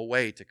turn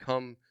away, to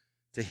come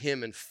to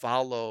him and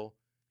follow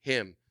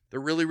him. The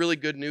really, really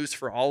good news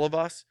for all of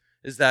us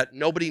is that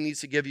nobody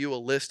needs to give you a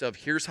list of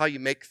here's how you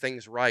make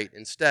things right.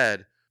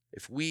 Instead,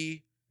 if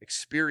we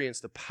experience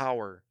the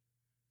power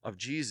of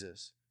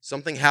Jesus,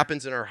 something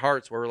happens in our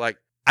hearts where we're like,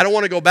 I don't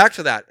want to go back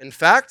to that. In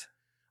fact,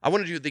 I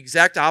want to do the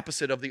exact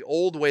opposite of the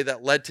old way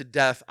that led to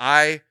death.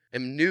 I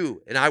am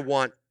new, and I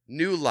want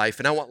new life,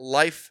 and I want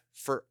life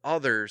for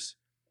others.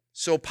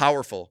 So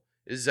powerful.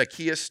 Is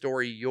Zacchaeus'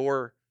 story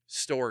your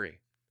story?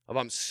 Of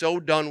I'm so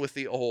done with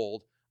the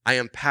old, I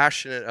am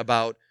passionate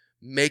about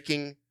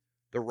making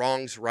the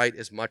wrongs right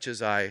as much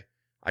as I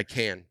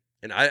can.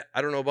 And I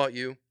don't know about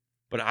you,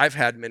 but I've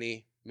had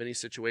many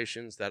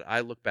situations that I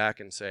look back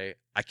and say,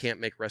 I can't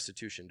make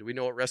restitution. Do we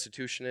know what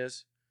restitution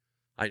is?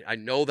 I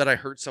know that I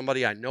hurt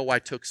somebody. I know I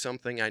took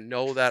something. I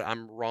know that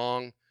I'm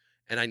wrong,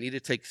 and I need to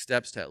take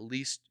steps to at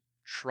least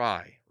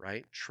try,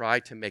 right? Try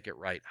to make it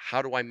right.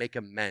 How do I make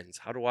amends?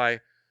 How do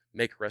I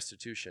make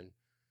restitution?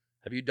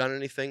 Have you done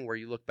anything where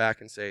you look back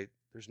and say,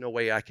 there's no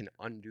way I can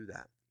undo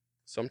that?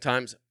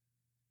 Sometimes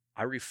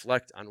I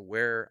reflect on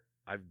where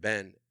I've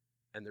been,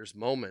 and there's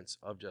moments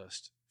of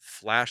just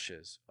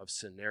flashes of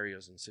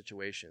scenarios and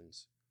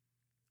situations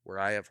where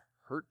I have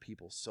hurt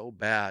people so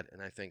bad,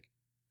 and I think,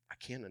 I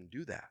can't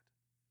undo that.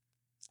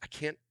 I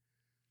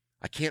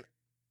can't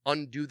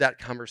undo that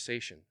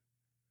conversation.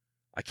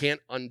 I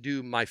can't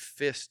undo my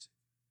fist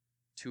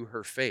to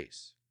her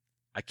face.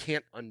 I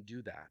can't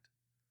undo that.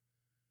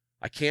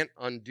 I can't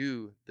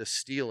undo the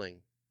stealing.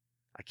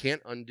 I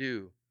can't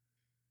undo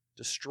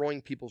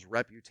destroying people's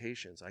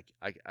reputations.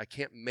 I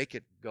can't make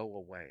it go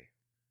away.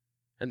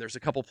 And there's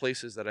a couple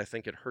places that I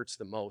think it hurts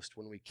the most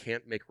when we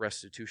can't make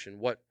restitution.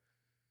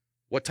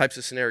 What types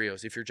of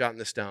scenarios? If you're jotting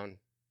this down,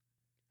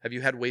 have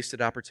you had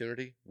wasted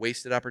opportunity?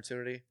 Wasted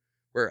opportunity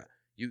where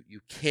you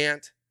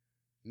can't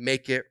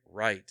make it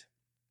right.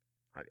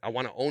 I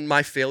want to own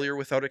my failure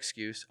without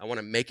excuse. I want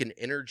to make an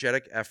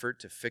energetic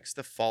effort to fix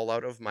the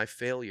fallout of my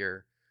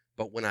failure.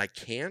 But when I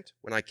can't,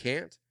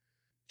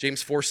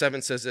 James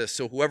 4:7 says this,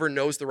 so whoever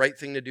knows the right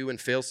thing to do and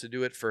fails to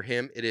do it, for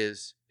him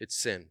it's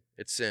sin.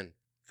 It's sin.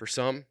 For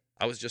some,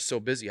 I was just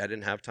so busy I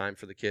didn't have time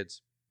for the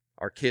kids.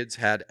 Our kids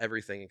had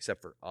everything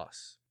except for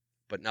us.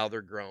 But now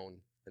they're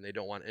grown and they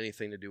don't want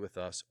anything to do with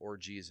us or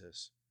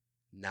Jesus.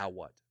 Now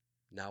what?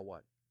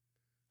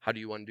 How do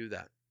you undo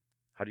that?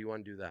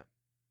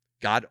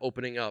 God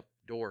opening up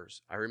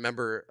doors. I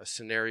remember a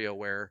scenario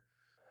where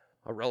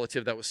a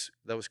relative that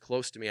was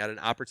close to me had an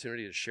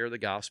opportunity to share the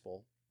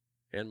gospel,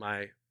 and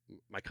my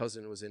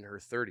cousin was in her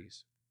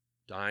 30s,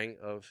 dying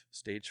of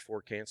stage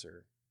 4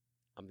 cancer.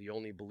 I'm the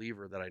only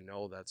believer that I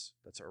know that's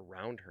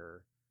around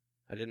her.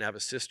 I didn't have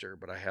a sister,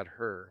 but I had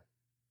her,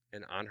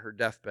 and on her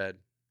deathbed,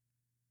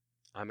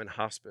 I'm in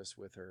hospice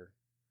with her,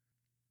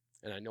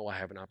 and I know I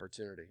have an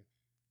opportunity.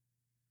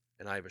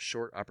 And I have a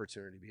short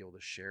opportunity to be able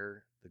to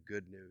share the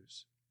good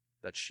news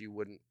that she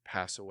wouldn't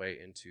pass away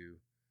into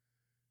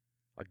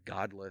a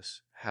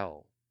godless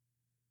hell.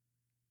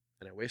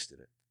 And I wasted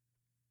it.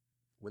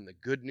 When the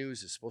good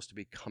news is supposed to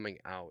be coming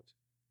out,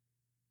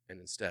 and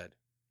instead,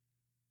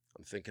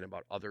 I'm thinking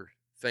about other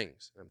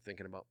things. I'm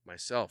thinking about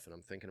myself, and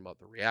I'm thinking about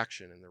the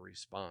reaction and the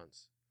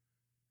response.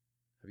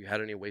 Have you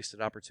had any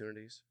wasted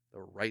opportunities that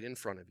were right in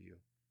front of you?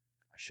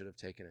 I should have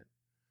taken it.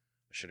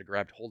 I should have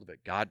grabbed hold of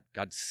it. God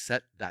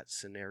set that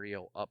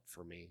scenario up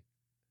for me,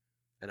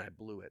 and I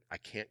blew it. I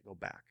can't go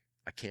back.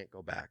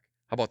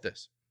 How about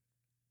this?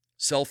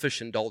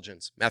 Selfish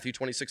indulgence. Matthew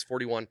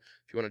 26:41,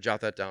 if you want to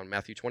jot that down.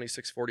 Matthew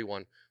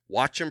 26:41.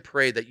 Watch and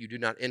pray that you do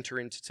not enter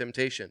into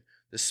temptation.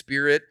 The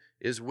spirit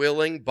is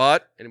willing,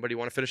 but, anybody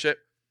want to finish it?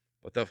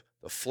 But the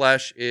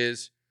flesh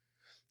it's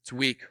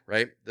weak,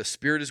 right? The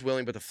spirit is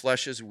willing, but the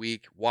flesh is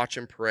weak. Watch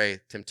and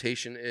pray.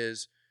 Temptation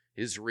is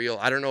real.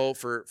 I don't know,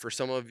 for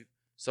some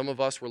of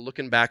us, we're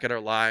looking back at our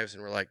lives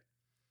and we're like,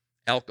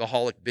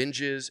 alcoholic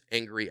binges,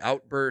 angry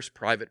outbursts,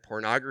 private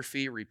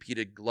pornography,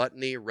 repeated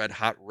gluttony,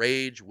 red-hot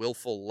rage,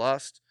 willful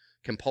lust,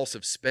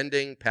 compulsive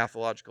spending,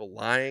 pathological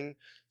lying,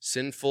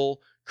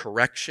 sinful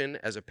correction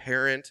as a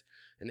parent,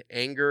 and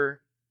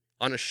anger,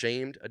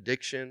 unashamed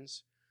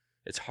addictions.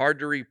 It's hard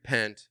to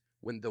repent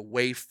when the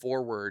way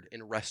forward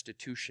in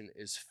restitution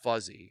is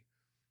fuzzy,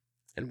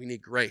 and we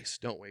need grace,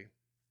 don't we?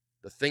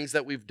 The things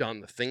that we've done,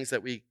 the things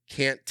that we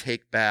can't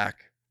take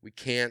back, we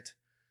can't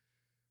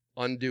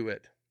undo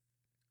it.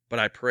 But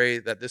I pray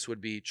that this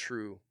would be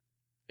true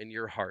in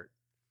your heart.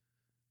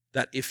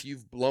 That if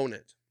you've blown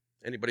it,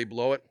 anybody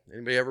blow it?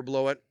 Anybody ever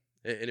blow it?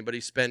 Anybody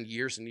spend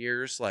years and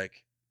years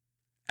like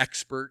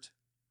expert,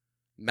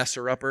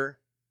 messer-upper?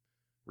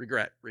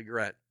 Regret.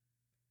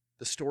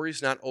 The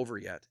story's not over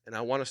yet, and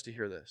I want us to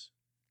hear this.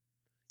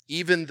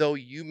 Even though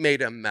you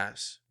made a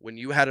mess when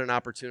you had an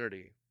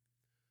opportunity,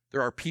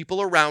 there are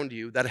people around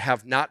you that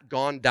have not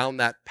gone down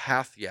that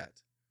path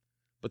yet,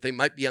 but they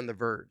might be on the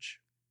verge.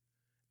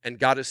 And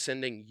God is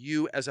sending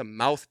you as a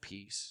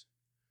mouthpiece,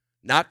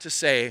 not to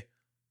say,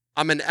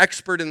 I'm an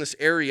expert in this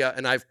area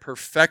and I've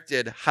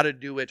perfected how to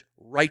do it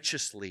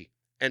righteously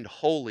and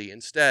holy.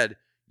 Instead,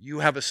 you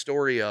have a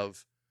story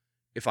of,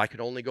 if I could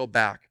only go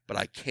back, but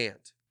I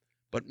can't.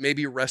 But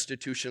maybe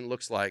restitution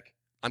looks like,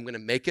 I'm going to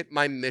make it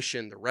my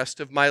mission the rest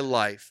of my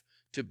life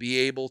to be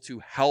able to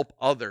help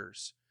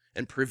others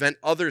and prevent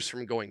others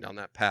from going down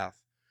that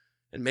path.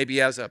 And maybe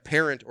as a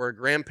parent or a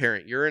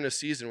grandparent, you're in a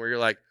season where you're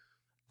like,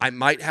 I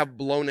might have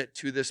blown it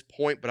to this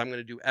point, but I'm going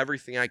to do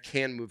everything I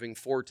can moving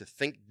forward to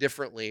think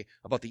differently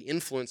about the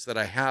influence that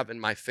I have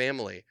in my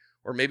family.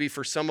 Or maybe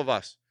for some of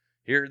us,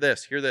 hear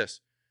this.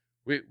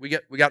 We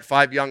got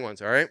 5 young ones,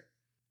 all right?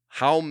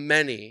 How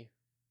many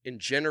in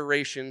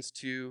generations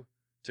to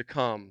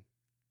come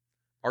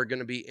are going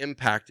to be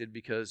impacted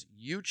because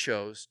you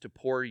chose to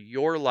pour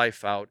your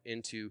life out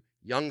into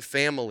young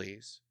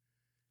families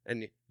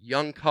and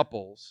young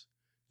couples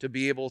to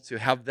be able to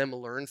have them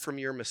learn from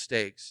your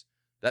mistakes,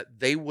 that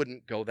they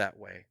wouldn't go that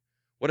way?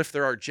 What if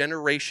there are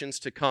generations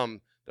to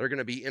come that are going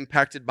to be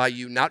impacted by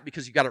you, not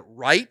because you got it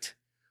right,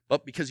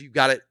 but because you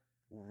got it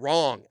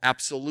wrong,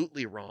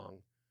 absolutely wrong?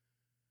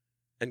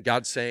 And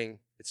God's saying,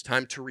 it's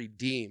time to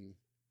redeem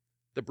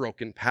the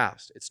broken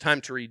past. It's time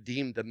to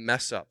redeem the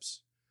mess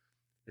ups.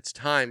 It's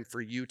time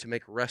for you to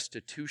make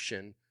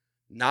restitution,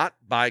 not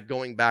by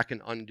going back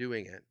and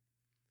undoing it,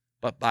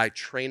 but by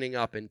training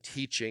up and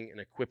teaching and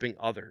equipping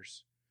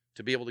others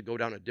to be able to go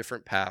down a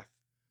different path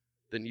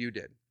than you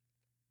did.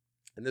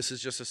 And this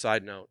is just a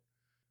side note.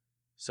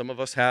 Some of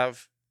us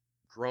have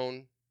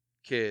grown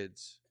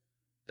kids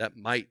that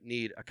might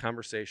need a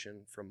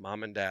conversation from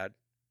mom and dad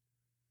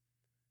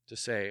to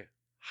say,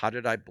 how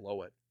did I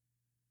blow it?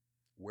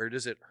 Where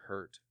does it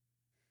hurt?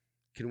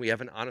 Can we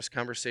have an honest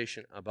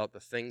conversation about the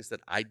things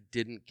that I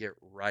didn't get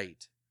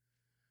right?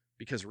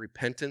 Because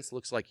repentance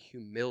looks like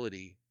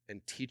humility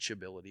and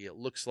teachability. It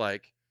looks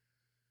like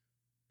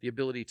the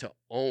ability to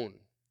own,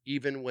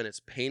 even when it's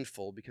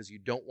painful, because you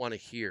don't want to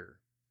hear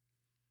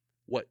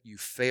what you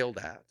failed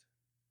at.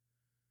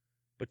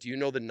 But do you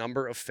know the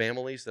number of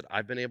families that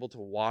I've been able to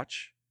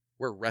watch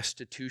where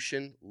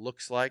restitution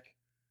looks like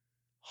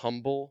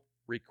humble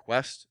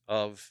request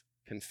of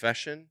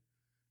confession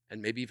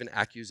and maybe even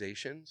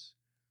accusations?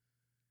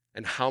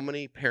 And how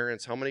many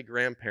parents, how many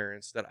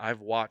grandparents that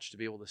I've watched to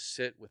be able to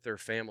sit with their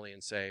family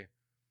and say,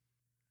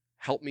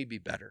 help me be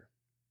better.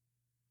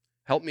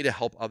 Help me to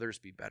help others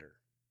be better.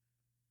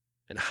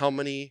 And how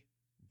many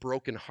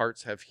broken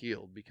hearts have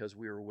healed because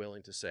we were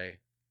willing to say,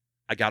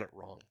 I got it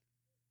wrong.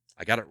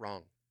 I got it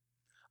wrong.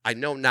 I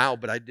know now,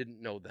 but I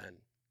didn't know then.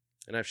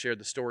 And I've shared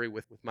the story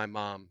with my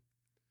mom,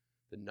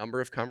 the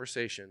number of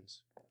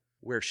conversations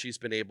where she's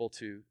been able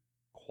to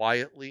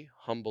quietly,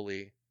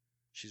 humbly,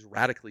 she's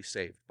radically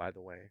saved, by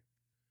the way.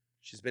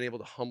 She's been able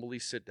to humbly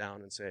sit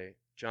down and say,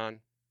 John,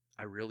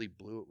 I really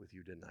blew it with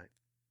you, didn't I?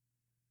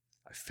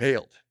 I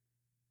failed.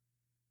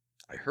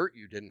 I hurt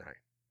you, didn't I?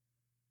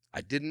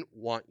 I didn't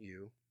want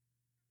you.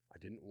 I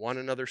didn't want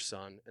another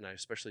son, and I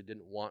especially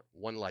didn't want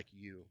one like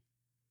you.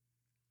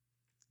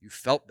 You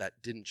felt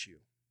that, didn't you?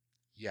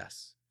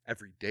 Yes,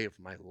 every day of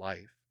my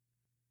life.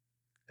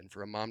 And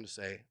for a mom to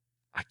say,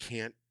 I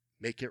can't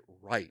make it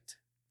right,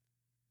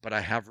 but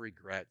I have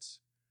regrets.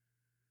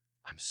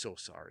 I'm so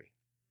sorry.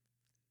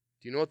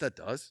 Do you know what that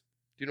does?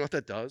 Do you know what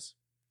that does?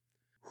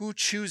 Who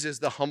chooses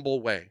the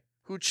humble way?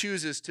 Who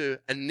chooses to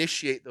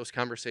initiate those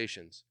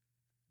conversations?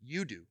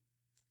 You do.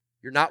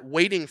 You're not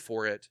waiting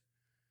for it.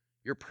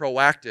 You're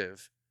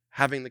proactive,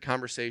 having the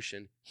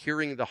conversation,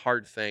 hearing the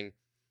hard thing,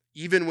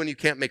 even when you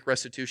can't make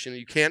restitution,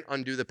 you can't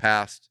undo the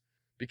past,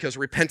 because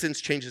repentance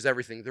changes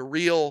everything. The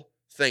real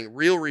thing,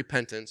 real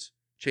repentance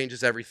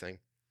changes everything.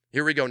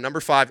 Here we go.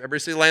 Number 5. Everybody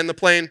say land the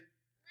plane.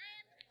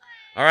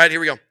 All right, here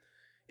we go.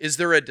 Is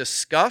there a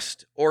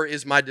disgust, or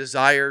is my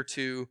desire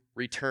to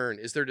return?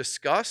 Is there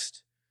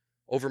disgust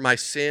over my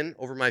sin,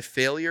 over my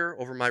failure,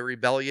 over my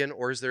rebellion,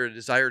 or is there a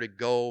desire to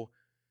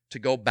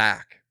go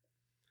back?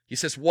 He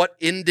says, what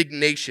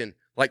indignation.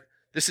 Like,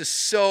 this is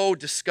so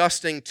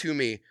disgusting to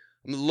me.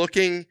 I'm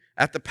looking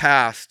at the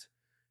past,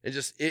 and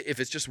just if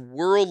it's just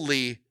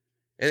worldly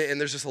and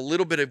there's just a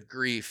little bit of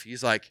grief,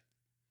 he's like,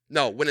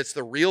 no, when it's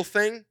the real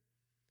thing,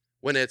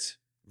 when it's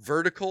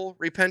vertical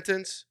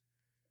repentance,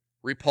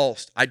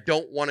 repulsed. I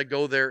don't want to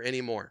go there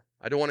anymore.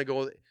 I don't want to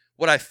go.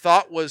 What I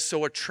thought was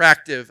so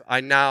attractive,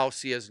 I now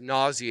see as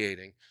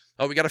nauseating.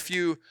 We got a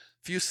few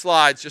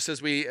slides just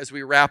as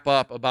we wrap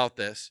up about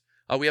this.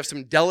 We have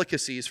some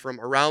delicacies from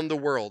around the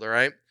world, all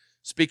right?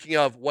 Speaking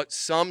of what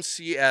some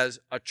see as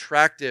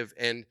attractive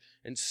and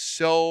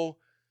so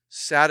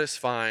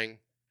satisfying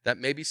that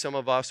maybe some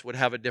of us would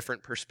have a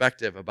different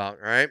perspective about,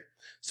 all right?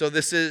 So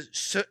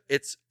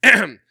it's,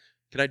 can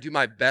I do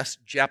my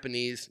best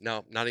Japanese?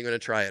 No, not even going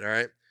to try it, all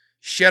right?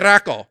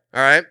 Shirako, all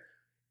right?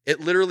 It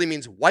literally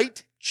means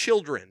white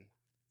children,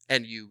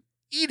 and you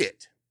eat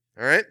it,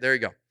 all right? There you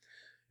go.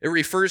 It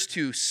refers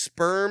to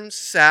sperm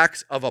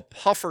sacs of a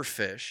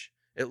pufferfish.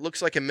 It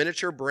looks like a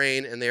miniature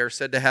brain, and they are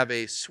said to have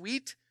a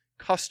sweet,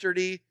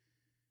 custardy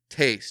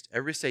taste.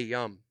 Everybody say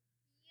yum.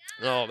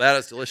 Oh, that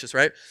is delicious,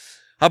 right?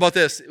 How about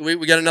this?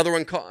 We got another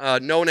one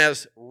known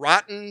as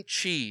rotten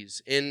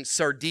cheese. In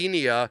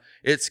Sardinia,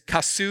 it's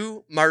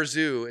casu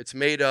marzu. It's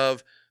made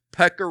of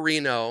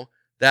pecorino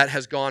that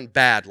has gone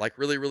bad, like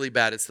really, really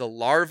bad. It's the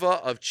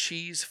larva of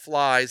cheese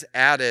flies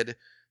added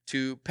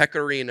to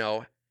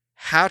pecorino,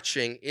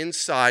 hatching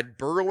inside,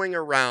 burrowing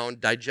around,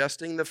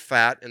 digesting the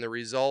fat, and the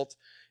result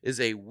is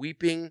a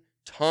weeping,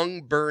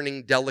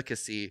 tongue-burning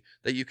delicacy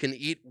that you can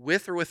eat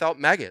with or without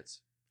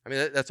maggots. I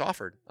mean, that's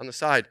offered on the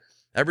side.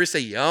 Everybody say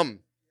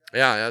yum.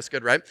 Yeah, that's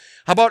good, right?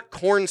 How about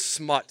corn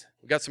smut?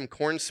 We got some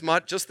corn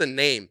smut, just the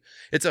name.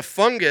 It's a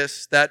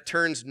fungus that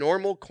turns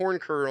normal corn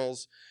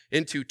kernels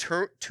into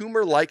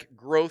tumor-like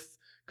growth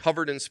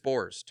covered in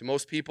spores. To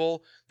most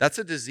people, that's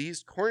a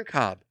diseased corn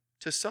cob.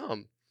 To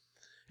some,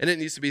 and it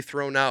needs to be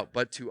thrown out.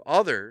 But to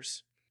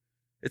others,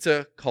 it's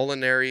a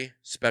culinary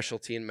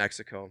specialty in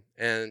Mexico,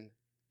 and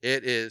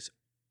it is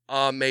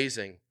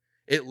amazing.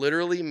 It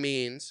literally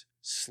means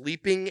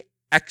sleeping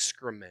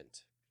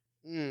excrement.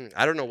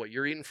 I don't know what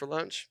you're eating for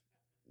lunch.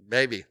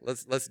 Maybe.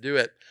 Let's do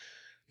it.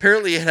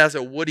 Apparently, it has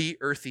a woody,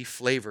 earthy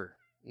flavor.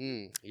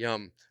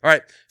 Yum. All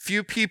right.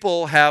 Few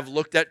people have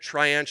looked at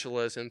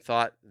triantulas and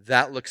thought,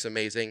 that looks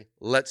amazing.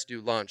 Let's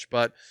do lunch.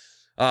 But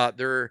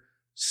there are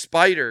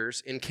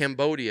spiders in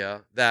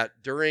Cambodia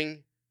that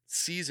during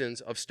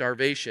seasons of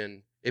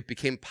starvation, it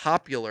became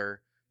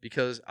popular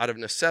because out of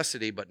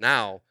necessity, but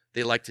now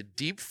they like to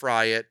deep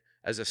fry it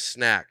as a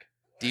snack.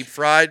 Deep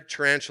fried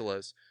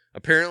tarantulas.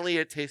 Apparently,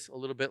 it tastes a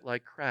little bit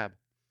like crab.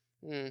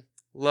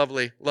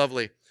 Lovely,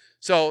 lovely.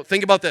 So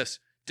think about this.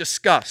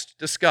 Disgust.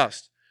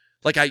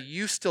 Like I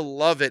used to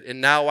love it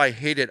and now I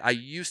hate it. I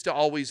used to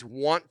always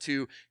want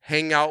to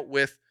hang out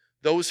with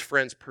those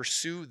friends,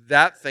 pursue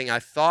that thing. I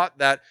thought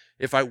that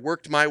if I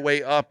worked my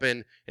way up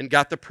and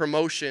got the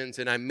promotions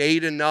and I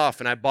made enough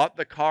and I bought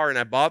the car and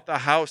I bought the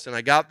house and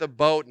I got the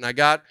boat and I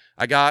got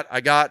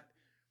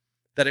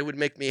that it would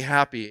make me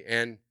happy.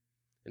 And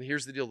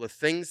here's the deal. The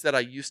things that I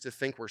used to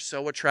think were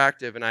so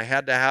attractive and I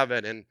had to have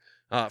it, and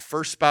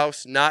first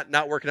spouse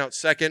not working out,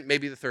 second,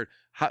 maybe the third.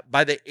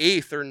 By the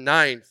 8th or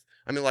 9th,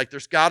 I mean, like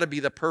there's got to be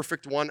the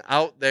perfect one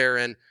out there.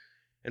 And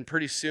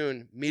pretty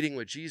soon, meeting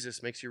with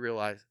Jesus makes you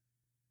realize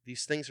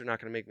these things are not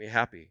going to make me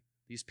happy.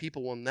 These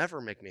people will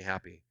never make me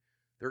happy.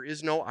 There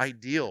is no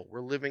ideal.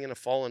 We're living in a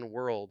fallen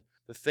world.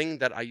 The thing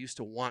that I used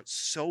to want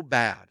so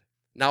bad,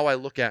 now I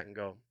look at and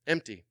go,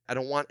 empty. I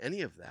don't want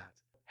any of that.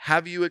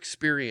 Have you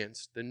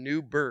experienced the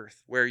new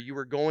birth where you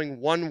were going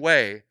one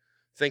way,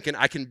 thinking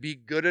I can be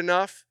good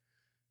enough,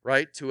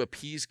 right, to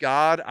appease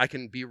God? I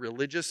can be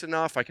religious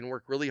enough. I can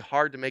work really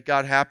hard to make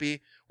God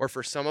happy. Or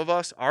for some of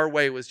us, our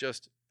way was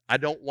just, I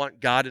don't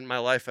want God in my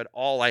life at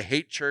all. I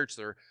hate church.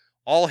 They're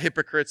all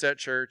hypocrites at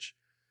church.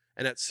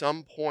 And at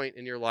some point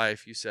in your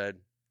life, you said,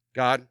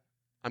 God,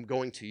 I'm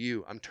going to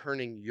you. I'm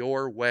turning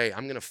your way.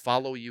 I'm going to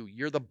follow you.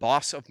 You're the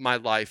boss of my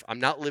life. I'm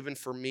not living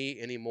for me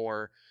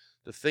anymore.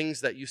 The things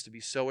that used to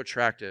be so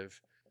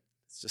attractive,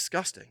 it's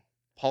disgusting.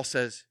 Paul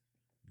says,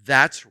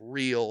 that's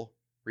real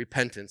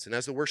repentance. And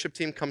as the worship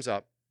team comes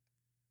up,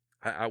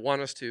 I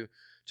want us to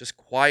just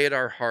quiet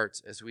our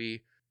hearts as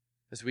we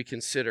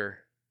consider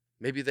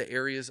maybe the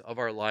areas of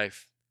our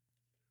life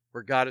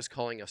where God is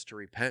calling us to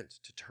repent,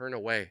 to turn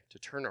away, to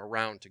turn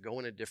around, to go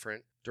in a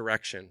different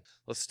direction.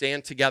 Let's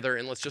stand together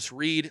and let's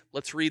read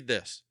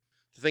this.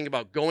 To think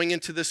about going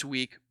into this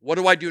week, what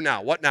do I do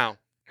now? What now?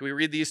 Can we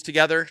read these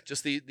together?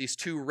 Just these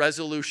two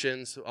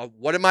resolutions of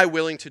what am I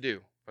willing to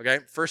do? Okay,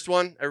 first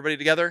one, everybody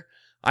together.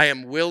 I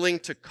am willing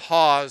to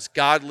cause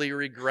godly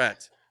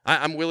regret.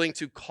 I'm willing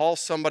to call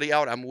somebody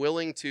out. I'm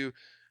willing to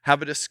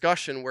have a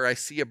discussion where I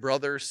see a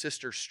brother or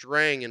sister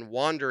straying and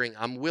wandering.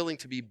 I'm willing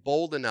to be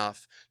bold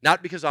enough,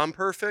 not because I'm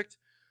perfect,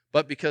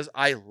 but because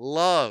I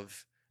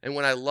love. And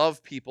when I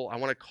love people, I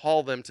want to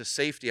call them to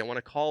safety. I want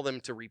to call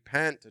them to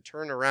repent, to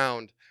turn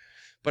around.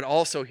 But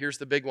also, here's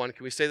the big one.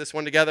 Can we say this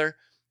one together?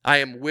 I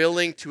am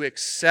willing to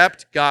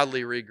accept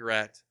godly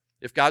regret.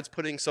 If God's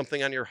putting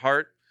something on your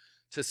heart,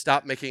 to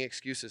stop making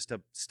excuses,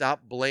 to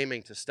stop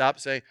blaming, to stop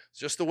saying, it's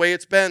just the way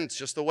it's been, it's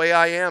just the way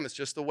I am, it's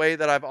just the way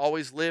that I've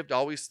always lived,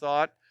 always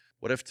thought.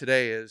 What if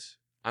today is,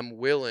 I'm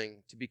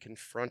willing to be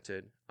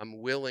confronted, I'm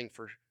willing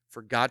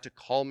for God to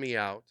call me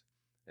out,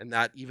 and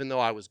that even though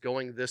I was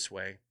going this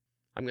way,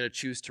 I'm going to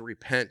choose to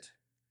repent,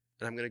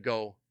 and I'm going to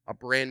go a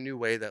brand new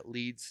way that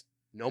leads,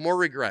 no more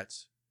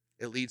regrets,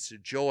 it leads to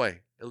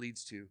joy, it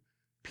leads to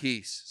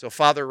peace. So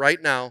Father,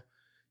 right now,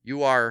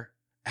 you are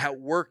at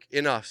work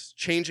in us,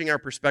 changing our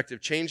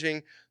perspective,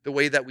 changing the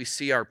way that we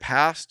see our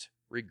past,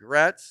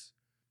 regrets.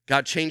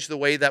 God, change the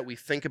way that we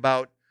think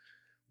about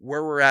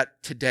where we're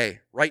at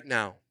today, right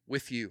now,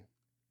 with you.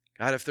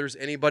 God, if there's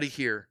anybody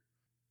here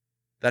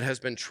that has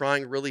been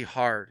trying really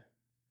hard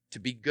to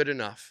be good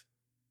enough,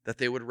 that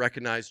they would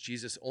recognize,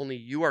 Jesus, only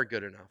you are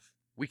good enough.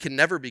 We can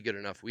never be good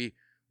enough. We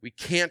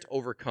can't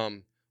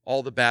overcome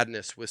all the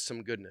badness with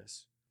some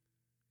goodness.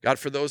 God,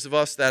 for those of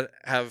us that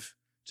have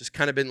just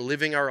kind of been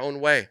living our own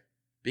way,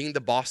 being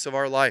the boss of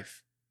our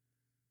life,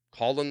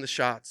 calling the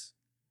shots,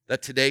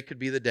 that today could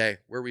be the day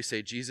where we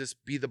say, Jesus,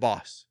 be the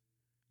boss.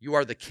 You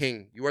are the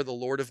king. You are the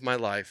Lord of my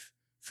life.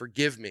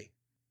 Forgive me.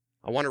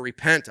 I want to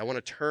repent. I want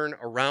to turn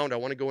around. I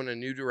want to go in a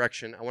new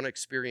direction. I want to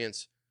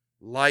experience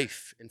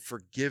life and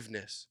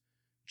forgiveness,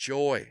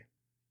 joy.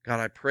 God,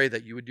 I pray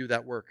that you would do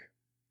that work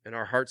in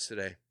our hearts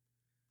today.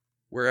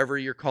 Wherever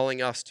you're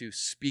calling us to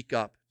speak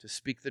up, to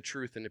speak the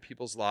truth into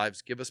people's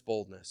lives, give us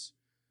boldness.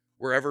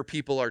 Wherever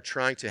people are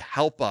trying to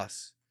help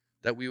us,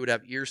 that we would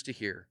have ears to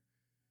hear.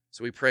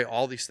 So we pray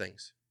all these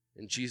things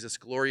in Jesus'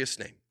 glorious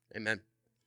name. Amen.